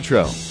Moines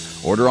Metro.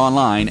 Order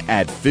online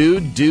at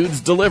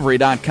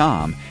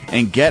fooddudesdelivery.com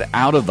and get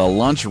out of the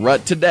lunch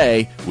rut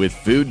today with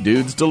Food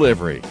Dudes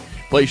Delivery.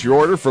 Place your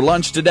order for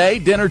lunch today,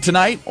 dinner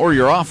tonight, or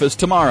your office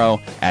tomorrow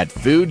at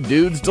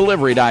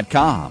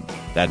fooddudesdelivery.com.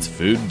 That's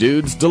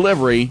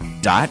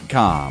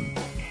fooddudesdelivery.com.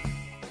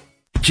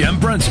 Jim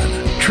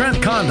Brenson,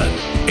 Trent Condon.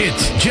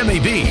 It's Jimmy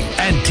B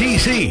and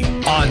TC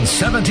on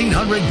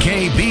 1700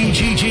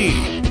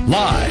 KBGG.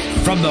 Live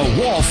from the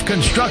Wolf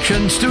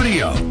Construction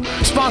Studio.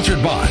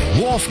 Sponsored by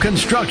Wolf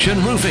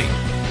Construction Roofing.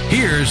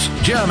 Here's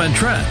Jim and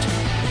Trent.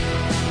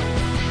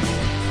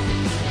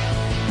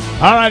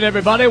 All right,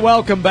 everybody,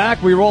 welcome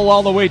back. We roll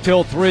all the way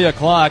till 3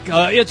 o'clock.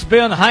 It's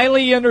been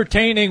highly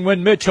entertaining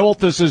when Mitch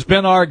Holthus has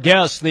been our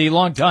guest, the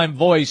longtime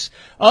voice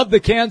of the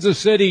Kansas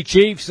City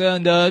Chiefs.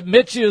 And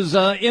Mitch is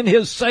in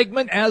his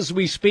segment as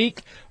we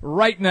speak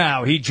right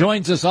now. He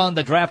joins us on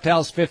the Draft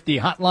House 50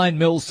 Hotline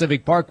Mills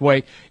Civic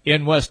Parkway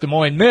in West Des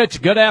Moines.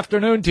 Mitch, good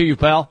afternoon to you,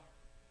 pal.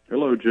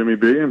 Hello, Jimmy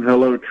B, and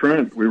hello,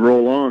 Trent. We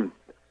roll on.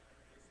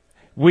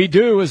 We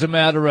do, as a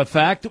matter of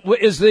fact.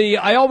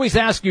 I always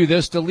ask you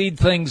this to lead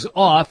things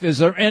off. Is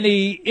there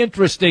any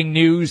interesting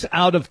news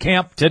out of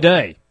camp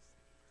today?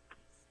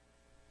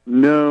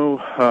 No,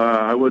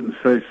 I wouldn't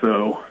say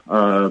so,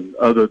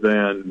 other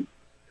than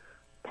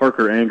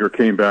Parker Anger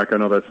came back. I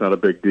know that's not a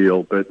big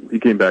deal, but he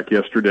came back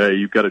yesterday.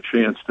 You've got a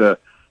chance to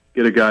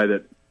get a guy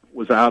that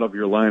was out of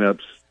your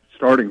lineup's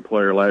starting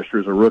player last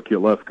year as a rookie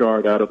at left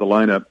guard out of the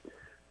lineup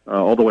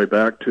all the way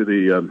back to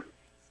the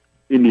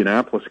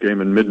Indianapolis game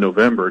in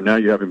mid-November. Now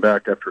you have him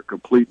back after a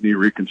complete knee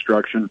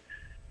reconstruction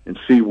and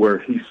see where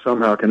he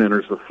somehow can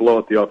enter the flow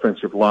at the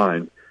offensive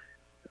line.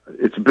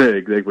 It's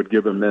big. They would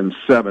give him then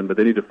 7, but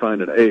they need to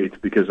find an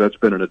 8 because that's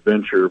been an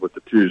adventure with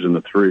the 2s and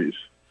the 3s.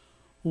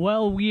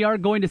 Well, we are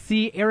going to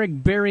see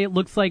Eric Berry, it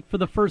looks like, for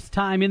the first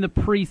time in the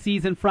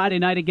preseason Friday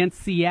night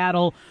against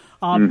Seattle.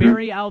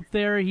 Berry out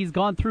there. He's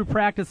gone through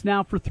practice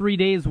now for 3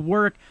 days'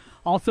 work.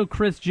 Also,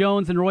 Chris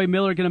Jones and Roy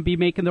Miller are going to be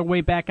making their way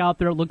back out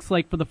there, it looks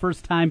like, for the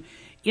first time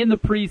in the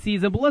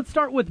preseason. But let's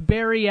start with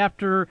Berry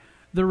after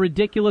the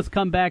ridiculous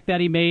comeback that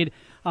he made,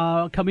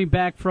 coming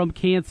back from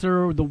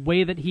cancer, the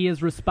way that he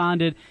has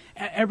responded,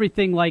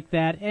 everything like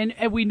that. And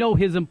we know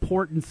his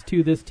importance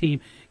to this team.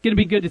 Going to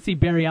be good to see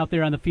Berry out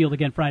there on the field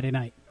again Friday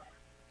night.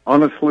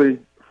 Honestly,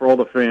 for all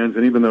the fans,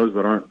 and even those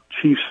that aren't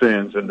Chiefs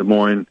fans in Des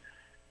Moines,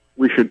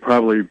 we should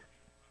probably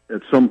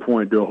at some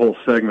point do a whole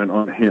segment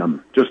on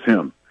him, just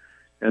him.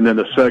 And then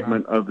the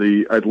segment of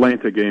the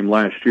Atlanta game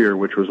last year,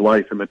 which was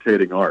life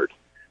imitating art.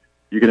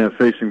 You can have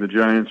Facing the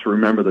Giants,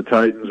 Remember the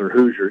Titans, or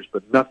Hoosiers,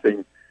 but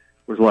nothing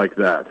was like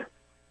that.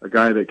 A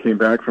guy that came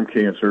back from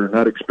cancer,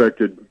 not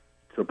expected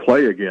to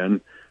play again.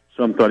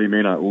 Some thought he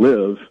may not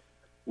live.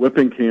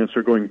 Whipping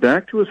cancer, going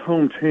back to his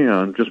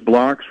hometown, just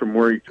blocks from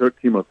where he took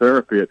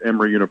chemotherapy at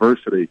Emory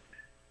University,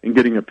 and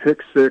getting a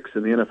pick 6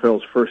 in the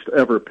NFL's first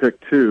ever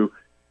pick 2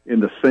 in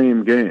the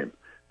same game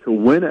to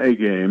win a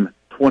game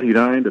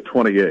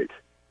 29-28.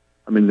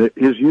 I mean,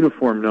 his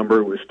uniform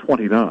number was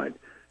 29.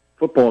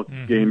 Football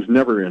games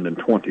never end in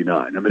 29.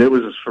 I mean, it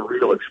was a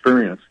surreal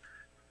experience.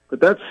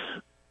 But that's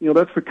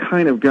the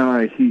kind of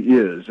guy he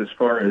is as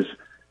far as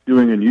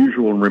doing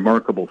unusual and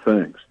remarkable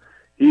things.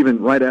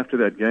 Even right after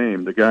that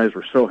game, the guys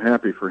were so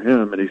happy for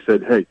him, and he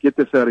said, hey, get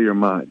this out of your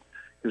mind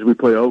because we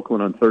play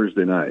Oakland on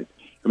Thursday night.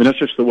 I mean, that's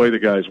just the way the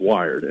guy's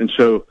wired. And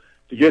so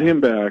to get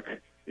him back,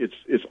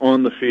 it's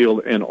on the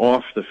field and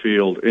off the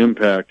field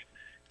impact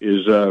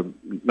is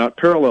not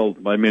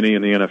paralleled by many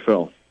in the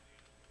NFL.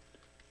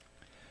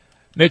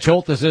 Mitch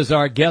Holthus is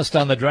our guest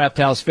on the Draft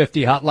House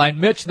 50 Hotline.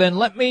 Mitch, then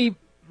let me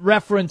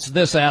reference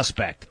this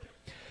aspect.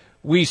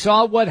 We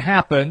saw what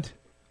happened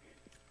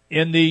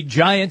in the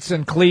Giants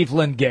and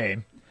Cleveland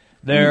game.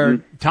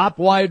 Their top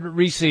wide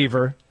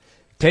receiver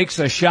takes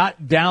a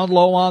shot down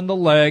low on the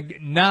leg.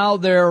 Now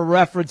they're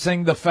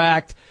referencing the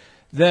fact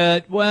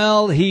that,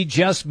 well, he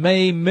just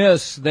may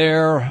miss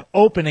their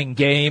opening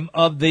game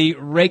of the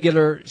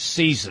regular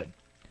season.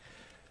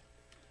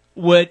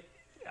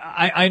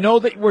 I know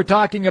that we're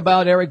talking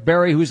about Eric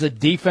Berry, who's a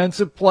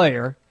defensive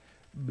player,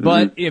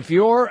 but if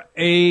you're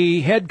a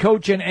head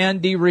coach in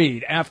Andy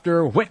Reid,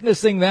 after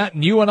witnessing that,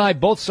 and you and I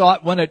both saw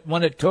it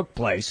when it took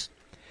place,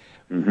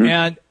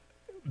 and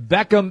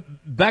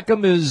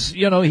Beckham is,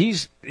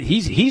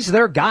 he's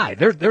their guy.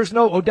 There's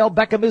no Odell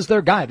Beckham is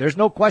their guy. There's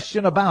no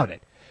question about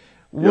it.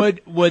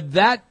 Would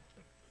that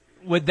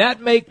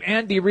make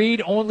Andy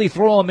Reid only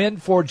throw him in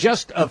for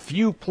just a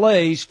few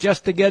plays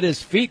just to get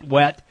his feet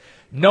wet,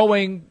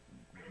 knowing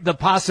the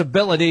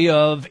possibility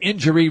of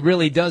injury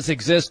really does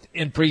exist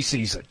in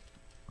preseason?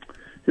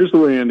 Here's the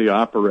way Andy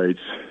operates.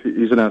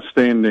 He's an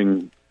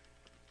outstanding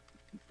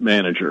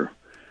manager,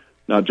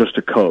 not just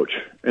a coach.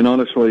 And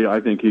honestly, I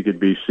think he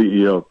could be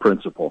CEO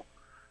principal.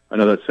 I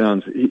know that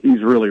sounds,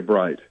 he's really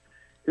bright.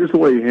 Here's the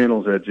way he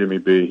handles that, Jimmy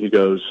B. He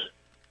goes,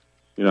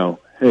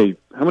 hey,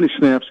 how many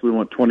snaps do we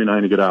want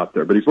 29 to get out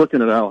there? But he's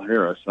looking at Al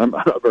Harris. I'm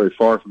not very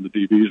far from the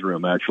DB's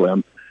room, actually.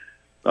 I'm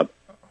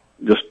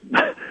just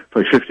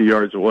like 50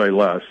 yards away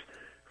less.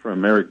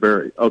 from Eric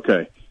Berry.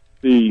 Okay.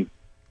 He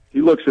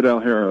looks at Al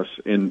Harris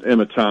and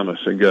Emmitt Thomas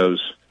and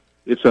goes,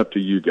 it's up to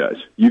you guys.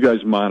 You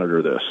guys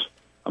monitor this.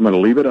 I'm going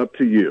to leave it up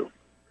to you.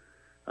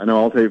 I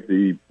know I'll have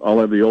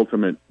the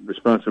ultimate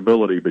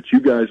responsibility, but you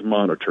guys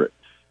monitor it.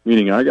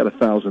 Meaning I got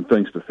 1,000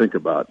 things to think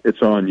about.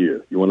 It's on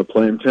you. You want to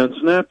play him 10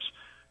 snaps?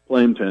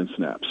 Play him 10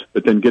 snaps.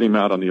 But then get him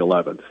out on the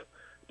 11th.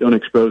 Don't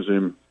expose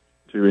him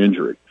to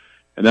injury.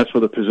 And that's for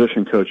the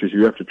position coaches.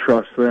 You have to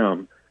trust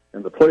them,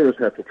 and the players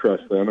have to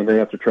trust them, and they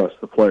have to trust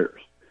the players.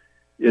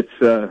 It's,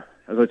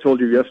 as I told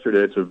you yesterday,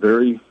 it's a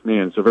very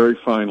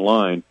fine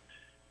line,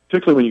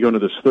 particularly when you go into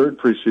this third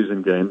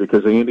preseason game,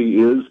 because Andy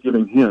is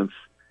giving hints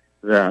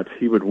that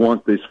he would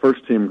want this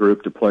first-team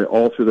group to play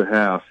all through the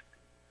half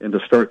and to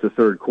start the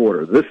third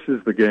quarter. This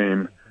is the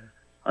game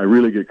I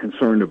really get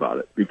concerned about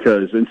it,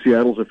 because in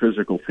Seattle's a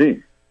physical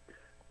team.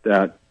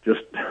 That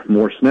just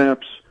more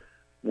snaps,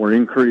 more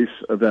increase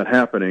of that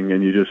happening,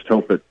 and you just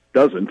hope it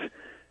doesn't.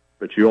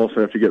 But you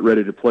also have to get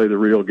ready to play the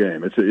real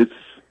game. It's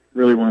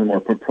really one of the more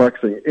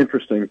perplexing,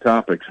 interesting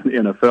topics in the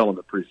NFL in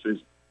the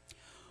preseason.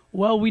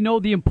 Well, we know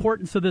the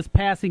importance of this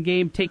passing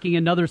game taking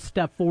another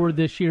step forward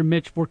this year,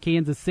 Mitch, for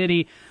Kansas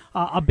City.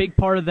 A big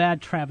part of that,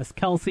 Travis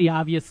Kelce,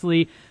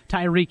 obviously,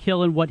 Tyreek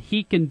Hill and what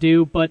he can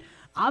do. But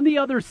on the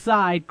other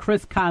side,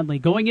 Chris Conley,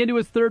 going into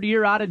his third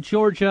year out of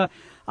Georgia,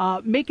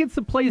 making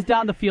some plays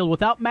down the field.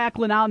 Without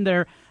Maclin on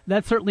there,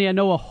 that's certainly, I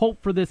know, a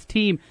hope for this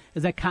team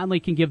is that Conley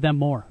can give them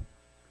more.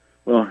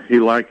 Well, he,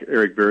 like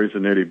Eric Berry's a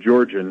native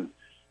Georgian,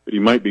 but he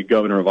might be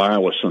governor of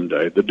Iowa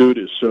someday. The dude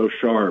is so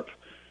sharp.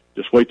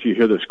 Just wait till you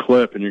hear this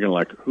clip, and you're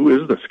going to who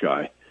is this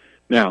guy?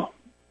 Now,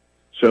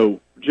 so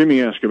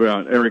Jimmy asked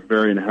about Eric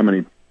Berry and how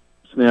many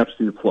snaps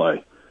do you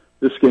play.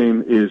 This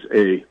game is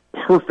a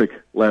perfect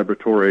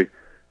laboratory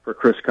for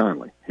Chris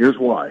Conley. Here's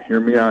why. Hear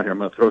me out here. I'm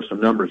going to throw some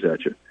numbers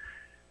at you.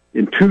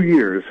 In 2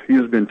 years, he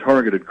has been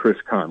targeted, Chris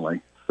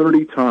Conley,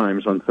 30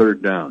 times on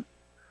third down.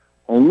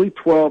 Only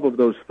 12 of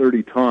those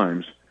 30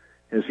 times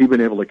has he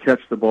been able to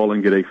catch the ball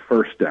and get a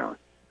first down.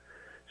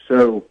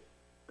 So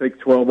take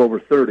 12 over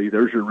 30,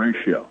 there's your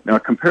ratio. Now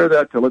compare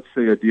that to, let's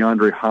say, a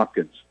DeAndre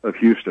Hopkins of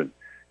Houston,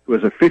 who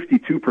has a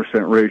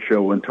 52%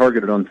 ratio when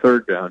targeted on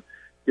third down,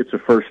 gets a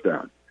first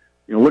down.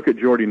 Look at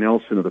Jordy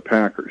Nelson of the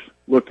Packers.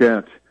 Look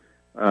at,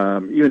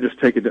 even just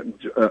take it,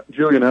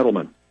 Julian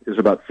Edelman is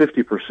about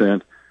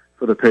 50%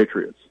 for the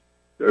Patriots.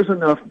 There's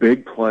enough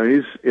big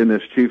plays in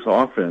this Chiefs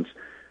offense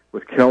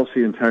with Kelce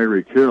and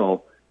Tyreek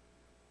Hill.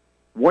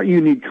 What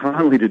you need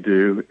Conley to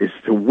do is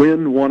to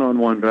win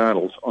one-on-one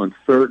battles on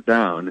third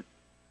down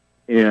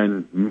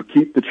and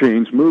keep the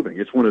chains moving.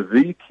 It's one of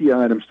the key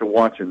items to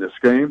watch in this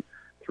game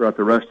throughout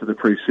the rest of the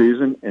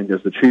preseason. And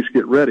as the Chiefs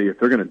get ready, if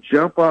they're going to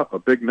jump up a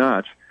big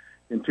notch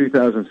in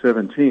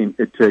 2017,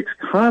 it takes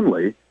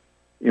Conley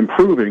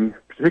improving,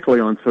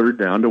 particularly on third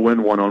down, to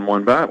win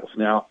one-on-one battles.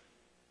 Now,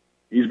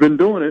 he's been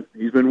doing it,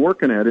 he's been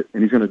working at it,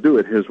 and he's going to do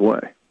it his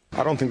way.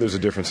 I don't think there's a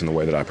difference in the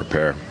way that I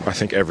prepare. I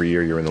think every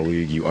year you're in the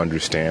league, you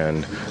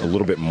understand a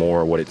little bit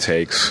more what it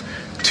takes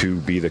to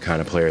be the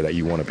kind of player that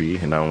you want to be,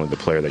 and not only the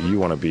player that you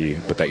want to be,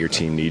 but that your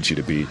team needs you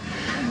to be.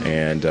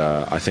 And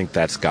I think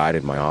that's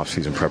guided my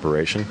off-season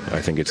preparation. I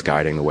think it's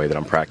guiding the way that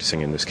I'm practicing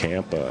in this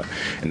camp,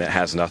 and that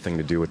has nothing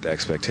to do with the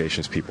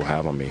expectations people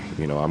have on me.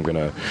 I'm going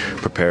to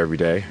prepare every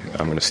day,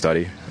 I'm going to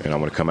study, and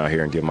I'm going to come out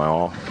here and give my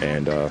all.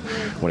 And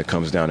when it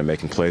comes down to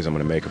making plays, I'm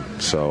going to make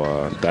them.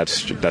 So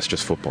that's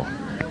just football.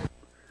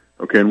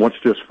 Okay, and what's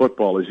just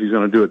football is he's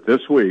going to do it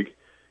this week.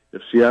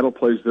 If Seattle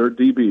plays their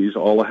DBs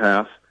all a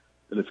half,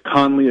 then it's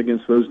Conley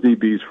against those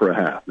DBs for a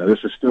half. Now, this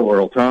is still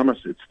Earl Thomas.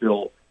 It's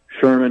still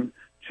Sherman,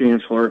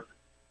 Chancellor,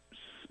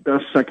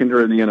 best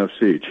secondary in the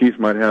NFC. Chiefs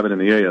might have it in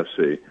the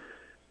AFC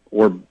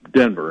or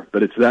Denver,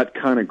 but it's that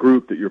kind of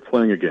group that you're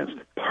playing against.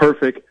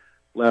 Perfect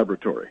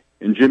laboratory.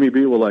 And Jimmy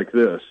B will like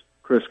this.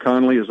 Chris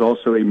Conley is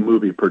also a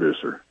movie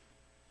producer.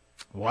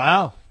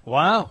 Wow.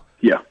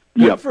 Yeah.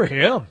 Good for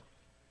him.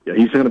 Yeah,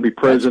 he's going to be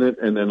president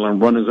and then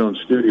run his own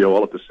studio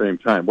all at the same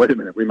time. Wait a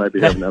minute, we might be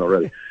having that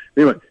already.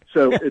 Anyway,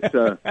 so it's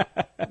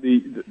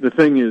the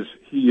thing is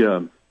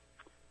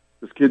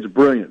this kid's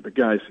brilliant, but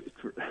guys,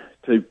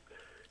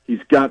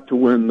 he's got to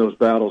win those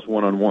battles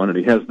one-on-one, and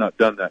he has not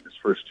done that in his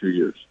first 2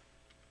 years.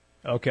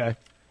 Okay.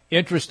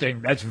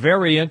 Interesting. That's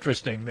very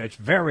interesting.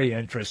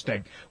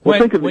 Well,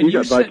 think of you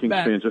got Vikings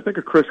fans. Think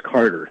of Chris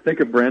Carter. Think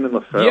of Brandon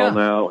LaFell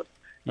now.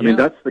 I mean,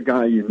 that's the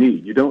guy you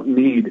need. You don't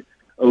need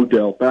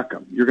Odell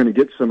Beckham. You're going to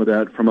get some of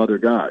that from other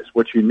guys.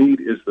 What you need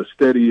is the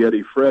steady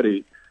Eddie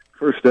Freddy,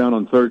 first down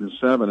on 3rd and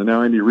 7, and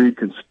now Andy Reid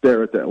can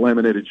stare at that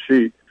laminated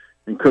sheet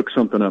and cook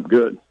something up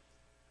good.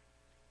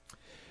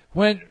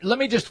 Let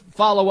me just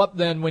follow up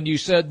then when you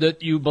said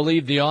that you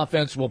believe the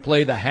offense will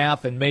play the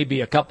half and maybe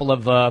a couple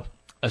of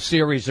a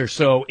series or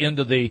so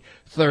into the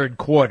third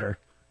quarter.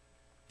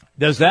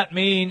 Does that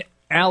mean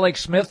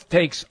Alex Smith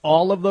takes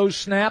all of those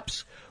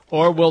snaps,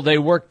 or will they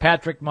work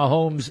Patrick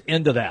Mahomes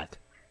into that?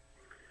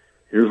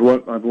 Here's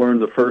what I've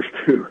learned the first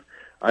two.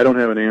 I don't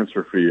have an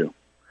answer for you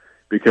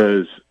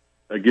because,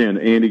 again,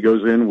 Andy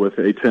goes in with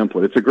a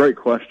template. It's a great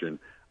question.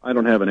 I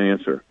don't have an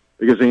answer.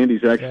 because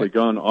Andy's actually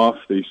gone off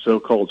the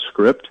so-called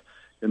script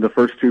in the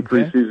first 2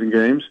 preseason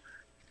games,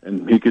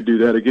 and he could do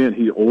that again.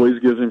 He always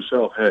gives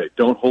himself, hey,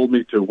 don't hold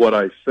me to what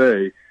I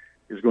say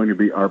is going to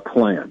be our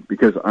plan,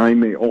 because I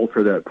may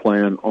alter that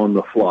plan on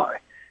the fly.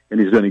 And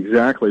he's done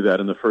exactly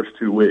that in the first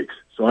 2 weeks.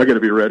 So I got to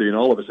be ready, and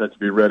all of us have to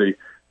be ready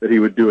that he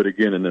would do it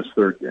again in this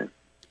third game.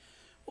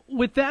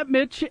 With that,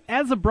 Mitch,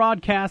 as a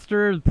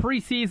broadcaster,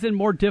 preseason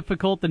more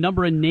difficult, the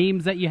number of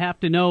names that you have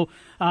to know,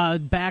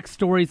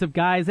 backstories of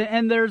guys,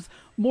 and there's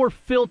more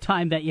fill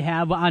time that you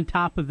have on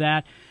top of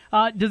that.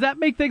 Does that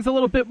make things a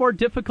little bit more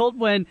difficult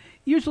when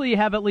usually you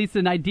have at least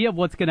an idea of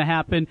what's going to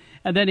happen,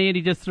 and then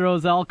Andy just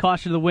throws all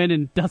caution to the wind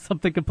and does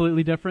something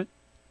completely different?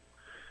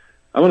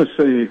 I want to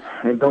say,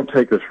 and don't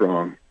take this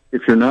wrong,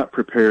 if you're not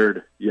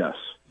prepared, yes.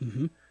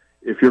 Mm-hmm.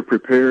 If you're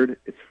prepared,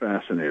 it's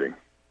fascinating.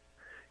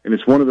 And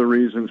it's one of the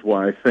reasons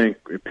why I think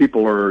if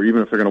people are,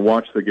 even if they're going to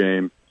watch the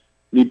game,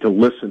 need to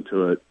listen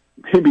to it,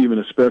 maybe even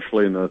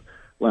especially in the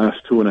last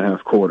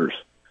 2.5 quarters,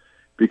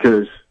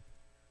 because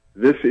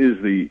this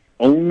is the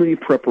only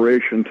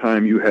preparation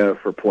time you have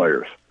for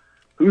players.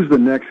 Who's the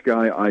next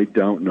guy I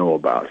don't know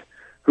about?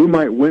 Who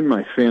might win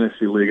my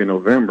fantasy league in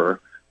November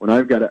when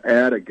I've got to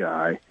add a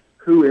guy?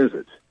 Who is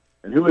it?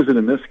 And who is it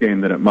in this game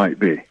that it might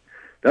be?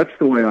 That's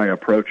the way I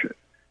approach it,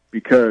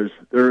 because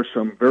there are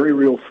some very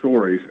real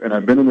stories, and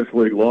I've been in this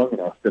league long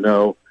enough to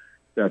know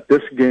that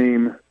this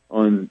game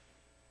on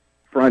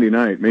Friday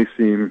night may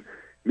seem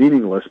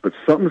meaningless, but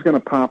something's going to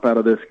pop out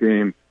of this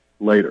game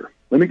later.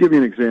 Let me give you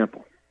an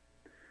example.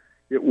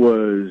 It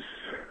was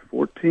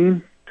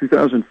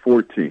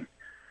 2014.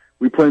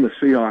 We played the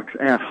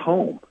Seahawks at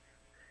home.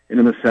 And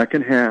in the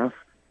second half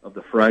of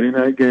the Friday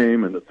night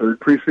game and the third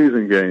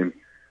preseason game,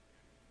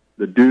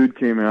 the dude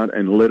came out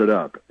and lit it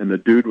up. And the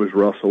dude was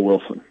Russell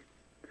Wilson.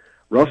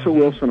 Russell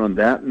Wilson on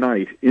that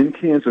night in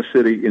Kansas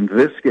City in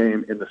this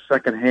game in the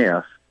second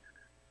half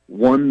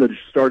won the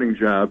starting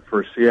job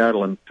for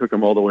Seattle and took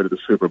him all the way to the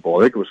Super Bowl.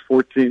 I think it was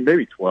 14,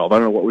 maybe 12. I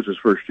don't know what was his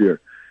first year.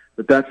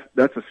 But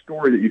that's a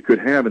story that you could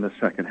have in the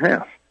second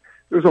half.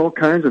 There's all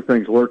kinds of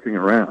things lurking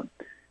around.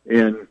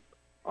 And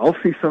I'll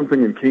see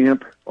something in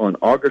camp on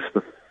August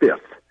the 5th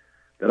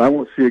that I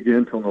won't see again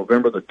until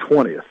November the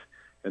 20th.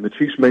 And the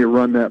Chiefs may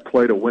run that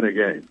play to win a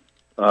game.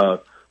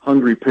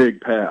 Hungry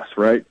pig pass,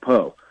 right?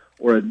 Poe.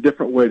 Or a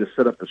different way to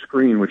set up the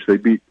screen, which they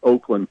beat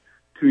Oakland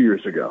 2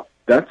 years ago.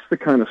 That's the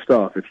kind of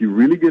stuff. If you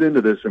really get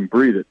into this and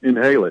breathe it,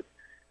 inhale it,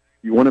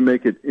 you want to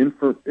make it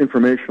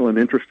informational and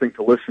interesting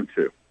to listen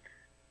to.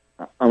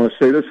 I'm going to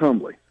say this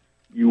humbly.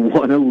 You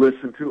want to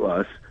listen to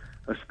us,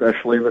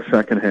 especially in the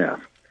second half,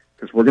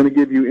 because we're going to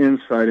give you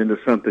insight into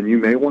something you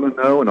may want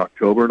to know in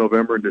October,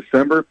 November, and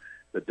December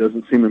that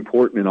doesn't seem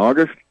important in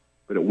August,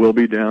 but it will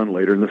be down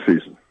later in the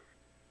season.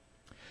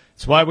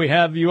 That's why we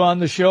have you on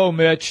the show,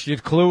 Mitch. You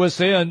clue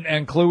us in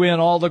and clue in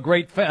all the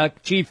great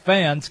Chief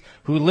fans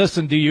who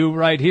listen to you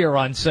right here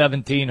on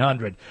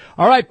 1700.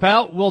 All right,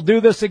 pal, we'll do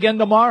this again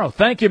tomorrow.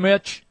 Thank you,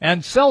 Mitch.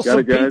 And sell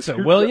some pizza,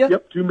 will you?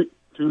 Yep, two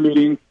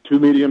medium,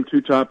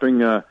 two topping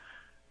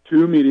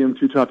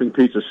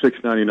pizza,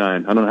 $6.99.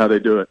 I don't know how they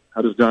do it.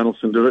 How does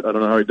Donaldson do it? I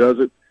don't know how he does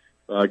it.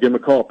 Give him a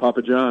call,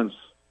 Papa John's.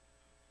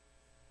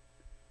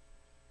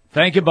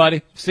 Thank you,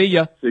 buddy. See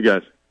ya. See you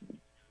guys.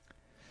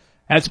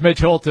 That's Mitch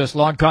Holthus,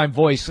 longtime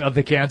voice of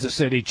the Kansas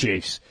City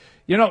Chiefs.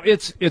 You know,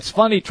 it's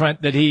funny,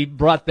 Trent, that he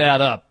brought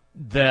that up,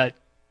 that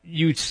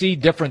you see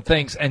different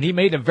things, and he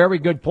made a very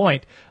good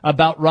point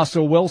about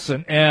Russell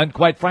Wilson, and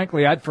quite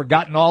frankly, I'd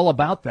forgotten all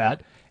about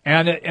that.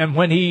 And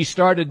when he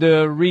started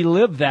to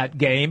relive that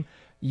game,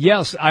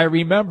 yes, I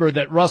remember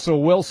that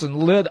Russell Wilson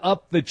lit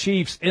up the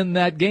Chiefs in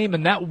that game,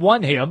 and that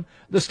won him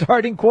the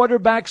starting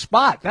quarterback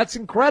spot. That's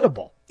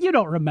incredible. You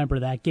don't remember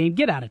that game.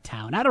 Get out of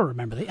town. I don't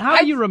remember that. How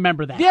do you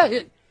remember that?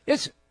 Yeah,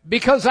 it's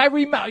because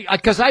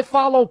I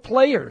follow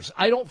players.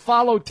 I don't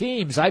follow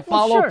teams. I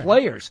follow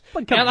players.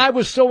 And I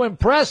was so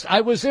impressed.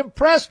 I was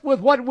impressed with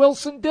what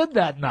Wilson did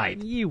that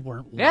night. You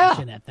weren't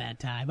watching at that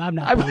time. I'm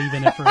not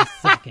believing it for a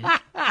second.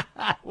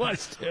 I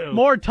was too.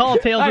 More Tall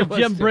Tales with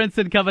Jim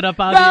Brinson coming up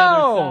on the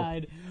other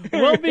side.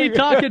 We'll be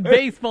talking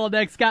baseball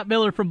next. Scott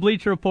Miller from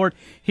Bleacher Report.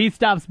 He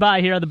stops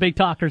by here on the Big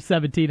Talker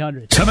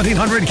 1700.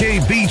 1700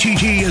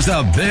 KBGG is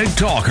the Big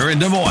Talker in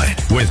Des Moines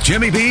with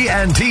Jimmy B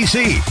and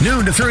TC.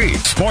 Noon to 3.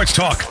 Sports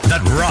talk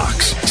that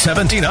rocks.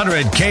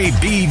 1700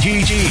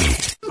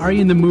 KBGG. Are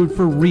you in the mood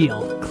for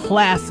real,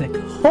 classic,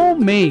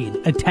 homemade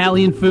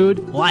Italian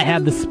food? Well, I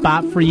have the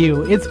spot for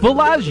you. It's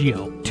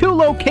Villaggio. 2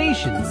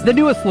 locations. The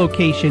newest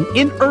location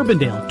in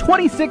Urbandale,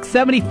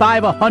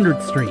 2675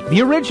 100th Street.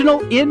 The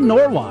original in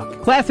Norwalk.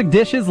 Classic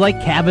dishes like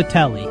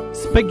cavatelli,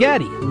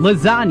 spaghetti,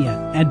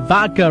 lasagna, and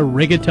vodka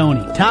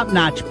rigatoni.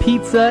 Top-notch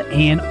pizza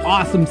and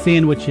awesome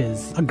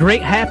sandwiches. A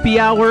great happy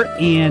hour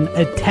and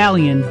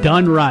Italian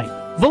done right.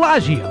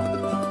 Villaggio.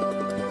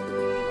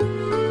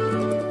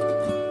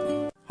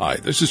 Hi,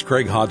 this is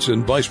Craig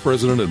Hodson, Vice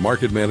President and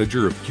Market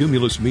Manager of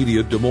Cumulus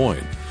Media Des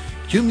Moines.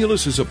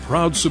 Cumulus is a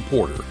proud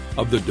supporter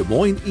of the Des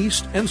Moines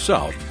East and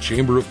South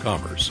Chamber of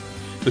Commerce.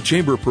 The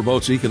Chamber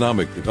promotes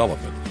economic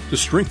development to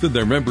strengthen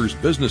their members'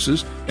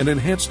 businesses and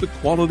enhance the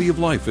quality of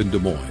life in Des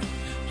Moines.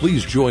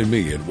 Please join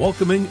me in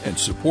welcoming and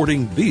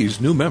supporting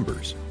these new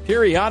members.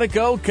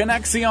 Periodico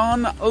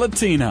Conexión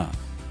Latina,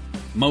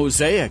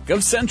 Mosaic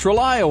of Central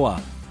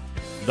Iowa,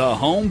 The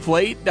Home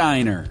Plate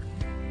Diner,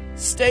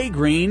 Stay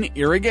Green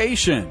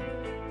Irrigation,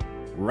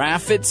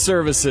 Raffit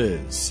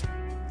Services,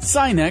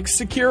 Synex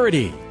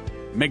Security,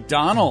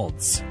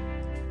 McDonald's,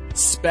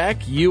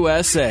 Spec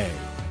USA,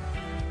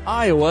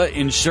 Iowa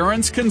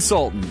Insurance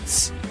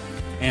Consultants,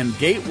 and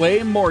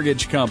Gateway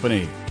Mortgage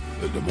Company.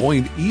 The Des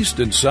Moines East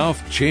and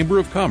South Chamber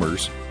of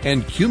Commerce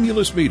and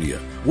Cumulus Media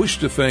wish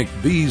to thank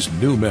these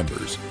new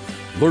members.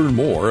 Learn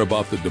more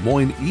about the Des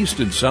Moines East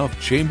and South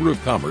Chamber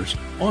of Commerce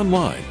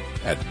online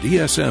at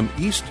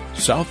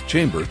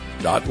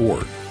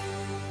dsmeastsouthchamber.org.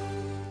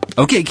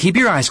 Okay, keep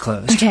your eyes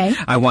closed. Okay.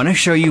 I want to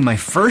show you my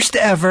first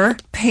ever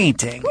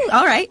painting.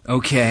 All right.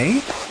 Okay.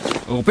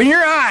 Open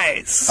your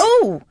eyes.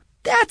 Oh,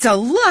 that's a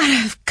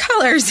lot of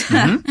colors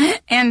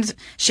and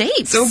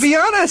shapes. So be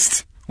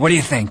honest. What do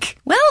you think?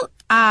 Well,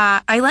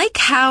 I like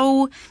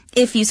how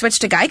if you switch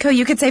to Geico,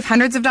 you could save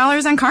hundreds of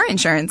dollars on car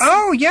insurance.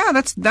 Oh, yeah,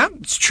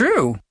 that's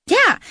true.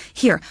 Yeah.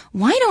 Here,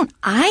 why don't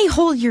I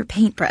hold your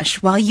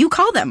paintbrush while you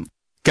call them?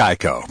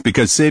 Geico,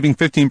 because saving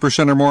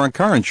 15% or more on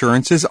car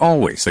insurance is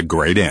always a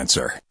great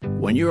answer.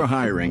 When you're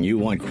hiring, you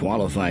want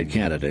qualified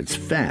candidates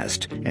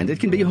fast, and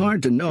it can be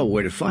hard to know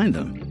where to find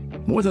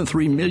them. More than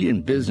 3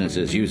 million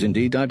businesses use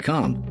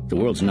Indeed.com, the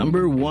world's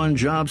 #1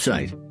 job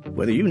site.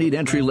 Whether you need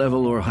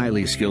entry-level or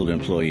highly skilled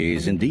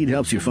employees, Indeed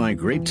helps you find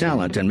great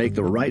talent and make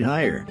the right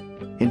hire.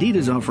 Indeed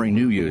is offering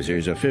new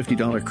users a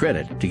 $50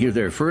 credit to give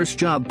their first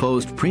job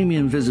post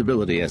premium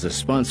visibility as a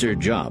sponsored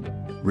job.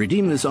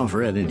 Redeem this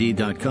offer at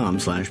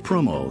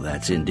Indeed.com/promo.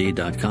 That's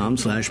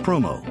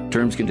Indeed.com/promo.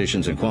 Terms,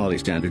 conditions, and quality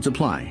standards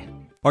apply.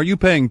 Are you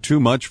paying too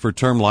much for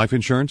term life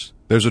insurance?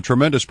 There's a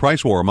tremendous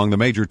price war among the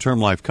major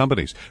term life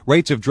companies.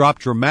 Rates have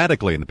dropped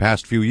dramatically in the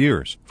past few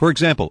years. For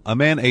example, a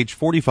man age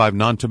 45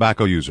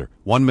 non-tobacco user,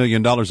 $1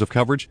 million of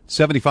coverage,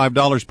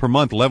 $75 per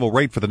month level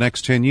rate for the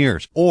next 10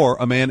 years. Or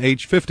a man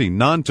age 50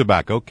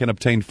 non-tobacco can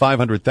obtain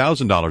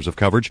 $500,000 of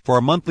coverage for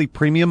a monthly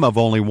premium of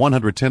only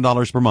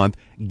 $110 per month,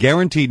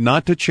 guaranteed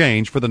not to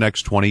change for the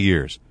next 20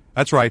 years.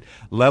 That's right,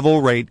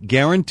 level rate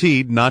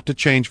guaranteed not to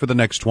change for the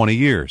next 20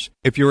 years.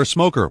 If you're a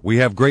smoker, we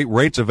have great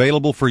rates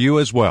available for you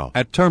as well.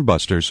 At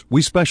Termbusters,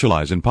 we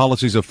specialize in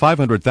policies of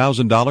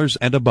 $500,000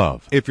 and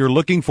above. If you're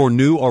looking for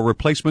new or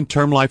replacement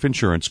term life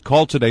insurance,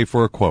 call today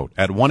for a quote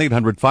at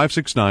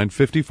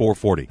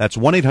 1-800-569-5440. That's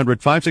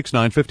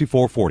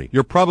 1-800-569-5440.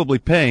 You're probably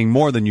paying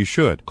more than you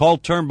should. Call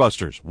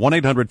Termbusters,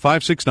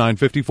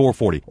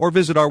 1-800-569-5440, or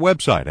visit our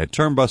website at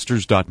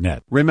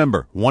termbusters.net.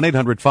 Remember,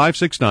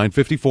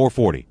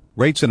 1-800-569-5440.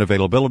 Rates and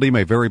availability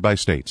may vary by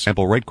state.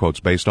 Sample rate quotes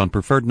based on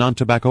preferred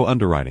non-tobacco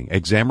underwriting.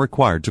 Exam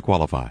required to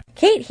qualify.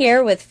 Kate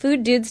here with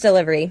Food Dudes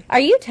Delivery. Are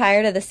you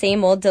tired of the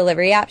same old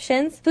delivery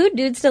options? Food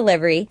Dudes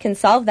Delivery can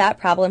solve that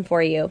problem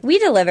for you. We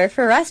deliver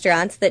for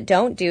restaurants that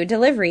don't do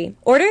delivery.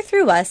 Order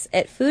through us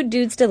at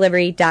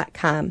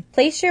fooddudesdelivery.com.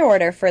 Place your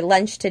order for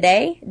lunch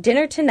today,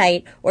 dinner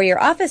tonight, or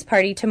your office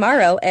party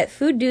tomorrow at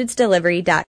fooddudesdelivery.com.